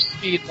names.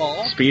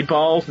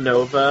 Speedball,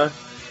 Nova,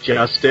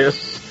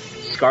 Justice,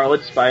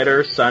 Scarlet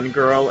Spider, Sun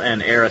Girl,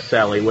 and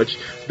Araceli, which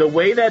the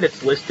way that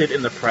it's listed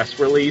in the press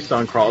release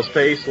on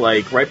Crawlspace,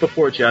 right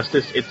before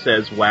Justice, it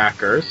says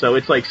Wacker, so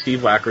it's like Steve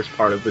Wacker's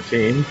part of the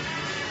team.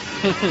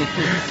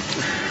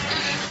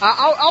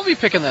 I'll be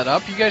picking that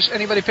up. You guys,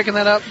 anybody picking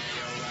that up?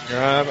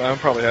 I'll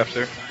probably have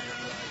to.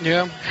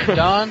 Yeah.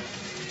 Don?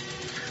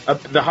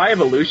 The High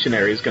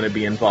Evolutionary is going to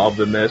be involved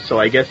in this, so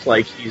I guess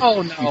he's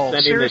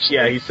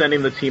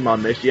sending the team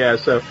on this. Yeah,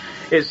 so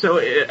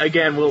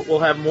again, we'll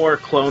have more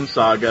Clone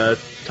Saga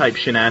type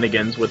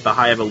shenanigans with the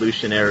High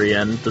Evolutionary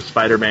and the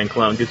Spider-Man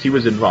clone, because he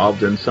was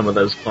involved in some of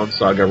those Clone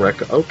Saga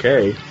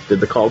Okay,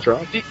 did the call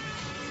drop?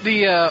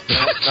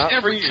 Not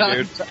every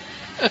time.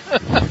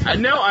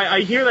 No, I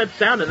hear that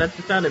sound, and that's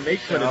the sound it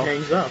makes when it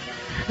hangs up.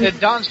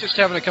 Don's just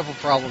having a couple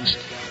problems.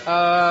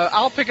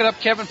 I'll pick it up.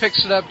 Kevin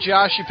picks it up.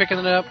 Josh, you picking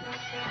it up?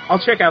 I'll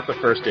check out the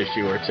first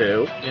issue or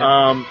two.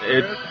 Yeah.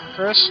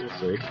 Chris? Let's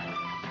see.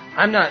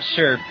 I'm not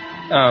sure.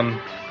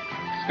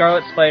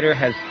 Scarlet Spider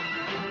has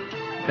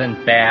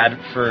been bad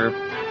for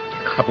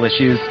a couple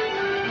issues,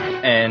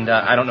 and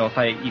I don't know if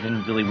I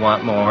even really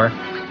want more.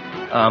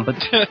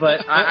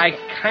 But I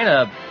kind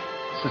of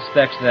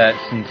suspect that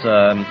since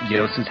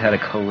Yost has had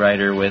a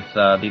co-writer with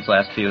these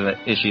last few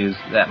issues,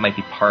 that might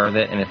be part of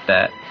it, and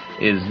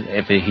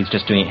if he's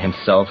just doing it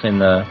himself in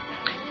the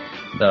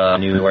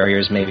New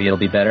Warriors, maybe it'll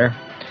be better.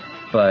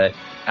 But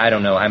I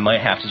don't know. I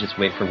might have to just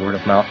wait for word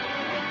of mouth.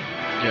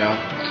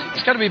 Yeah,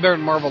 it's got to be better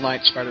than Marvel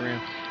Knights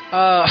Spider-Man.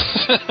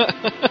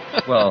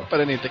 Well,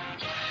 but anything.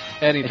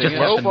 It just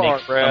has to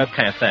make some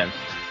kind of sense.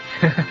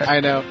 I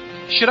know.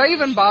 Should I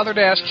even bother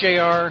to ask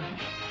JR?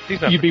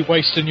 You'd be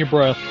wasting your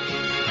breath.